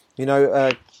BAMMA.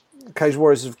 Cage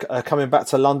Warriors are coming back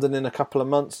to London in a couple of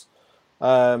months.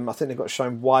 I think they've got a show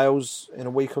in Wales in a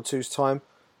week or two's time.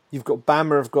 You've got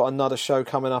BAMMA have got another show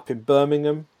coming up in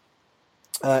Birmingham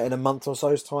in a month or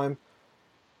so's time.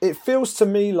 It feels to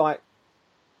me like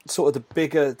sort of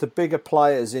the bigger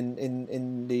players in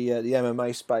the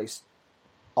MMA space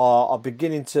are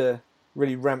beginning to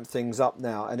really ramp things up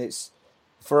now, and it's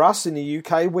for us in the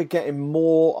UK, we're getting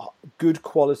more good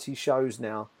quality shows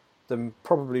now than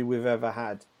probably we've ever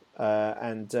had.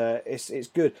 It's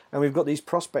good. And we've got these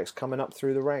prospects coming up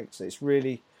through the ranks. It's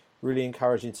really, really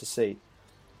encouraging to see.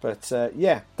 But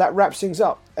that wraps things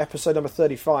up. Episode number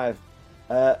 35.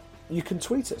 You can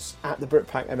tweet us at the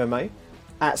Britpack MMA,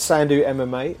 at Sandu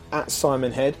MMA, at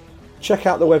Simon Head. Check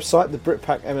out the website,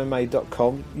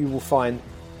 thebritpackmma.com. You will find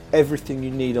everything you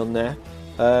need on there.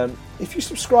 If you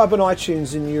subscribe on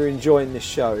iTunes and you're enjoying this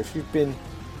show, if you've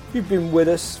been with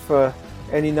us for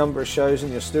any number of shows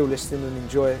and you're still listening and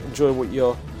enjoy what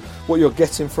you're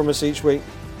getting from us each week,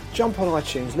 jump on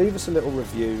iTunes, leave us a little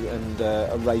review and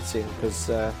a rating, because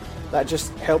that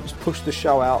just helps push the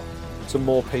show out to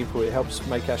more people. It helps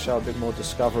make our show a bit more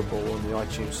discoverable on the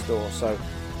iTunes store. So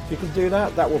if you can do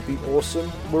that, that would be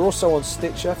awesome. We're also on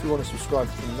Stitcher if you want to subscribe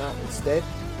from that instead.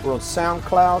 We're on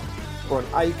SoundCloud, we're on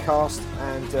Acast,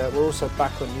 and we're also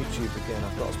back on YouTube again.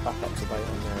 I've got us back up to date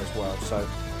on there as well.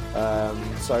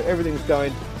 So everything's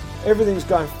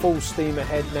going full steam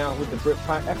ahead now with the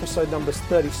Britpack. Episode number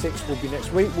 36 will be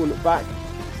next week. We'll look back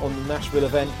on the Nashville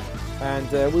event,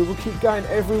 and we will keep going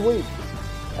every week,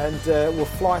 and we'll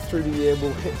fly through the year.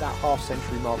 We'll hit that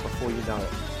half-century mark before you know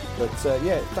it. But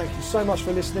thank you so much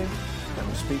for listening, and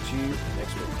we'll speak to you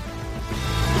next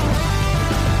week.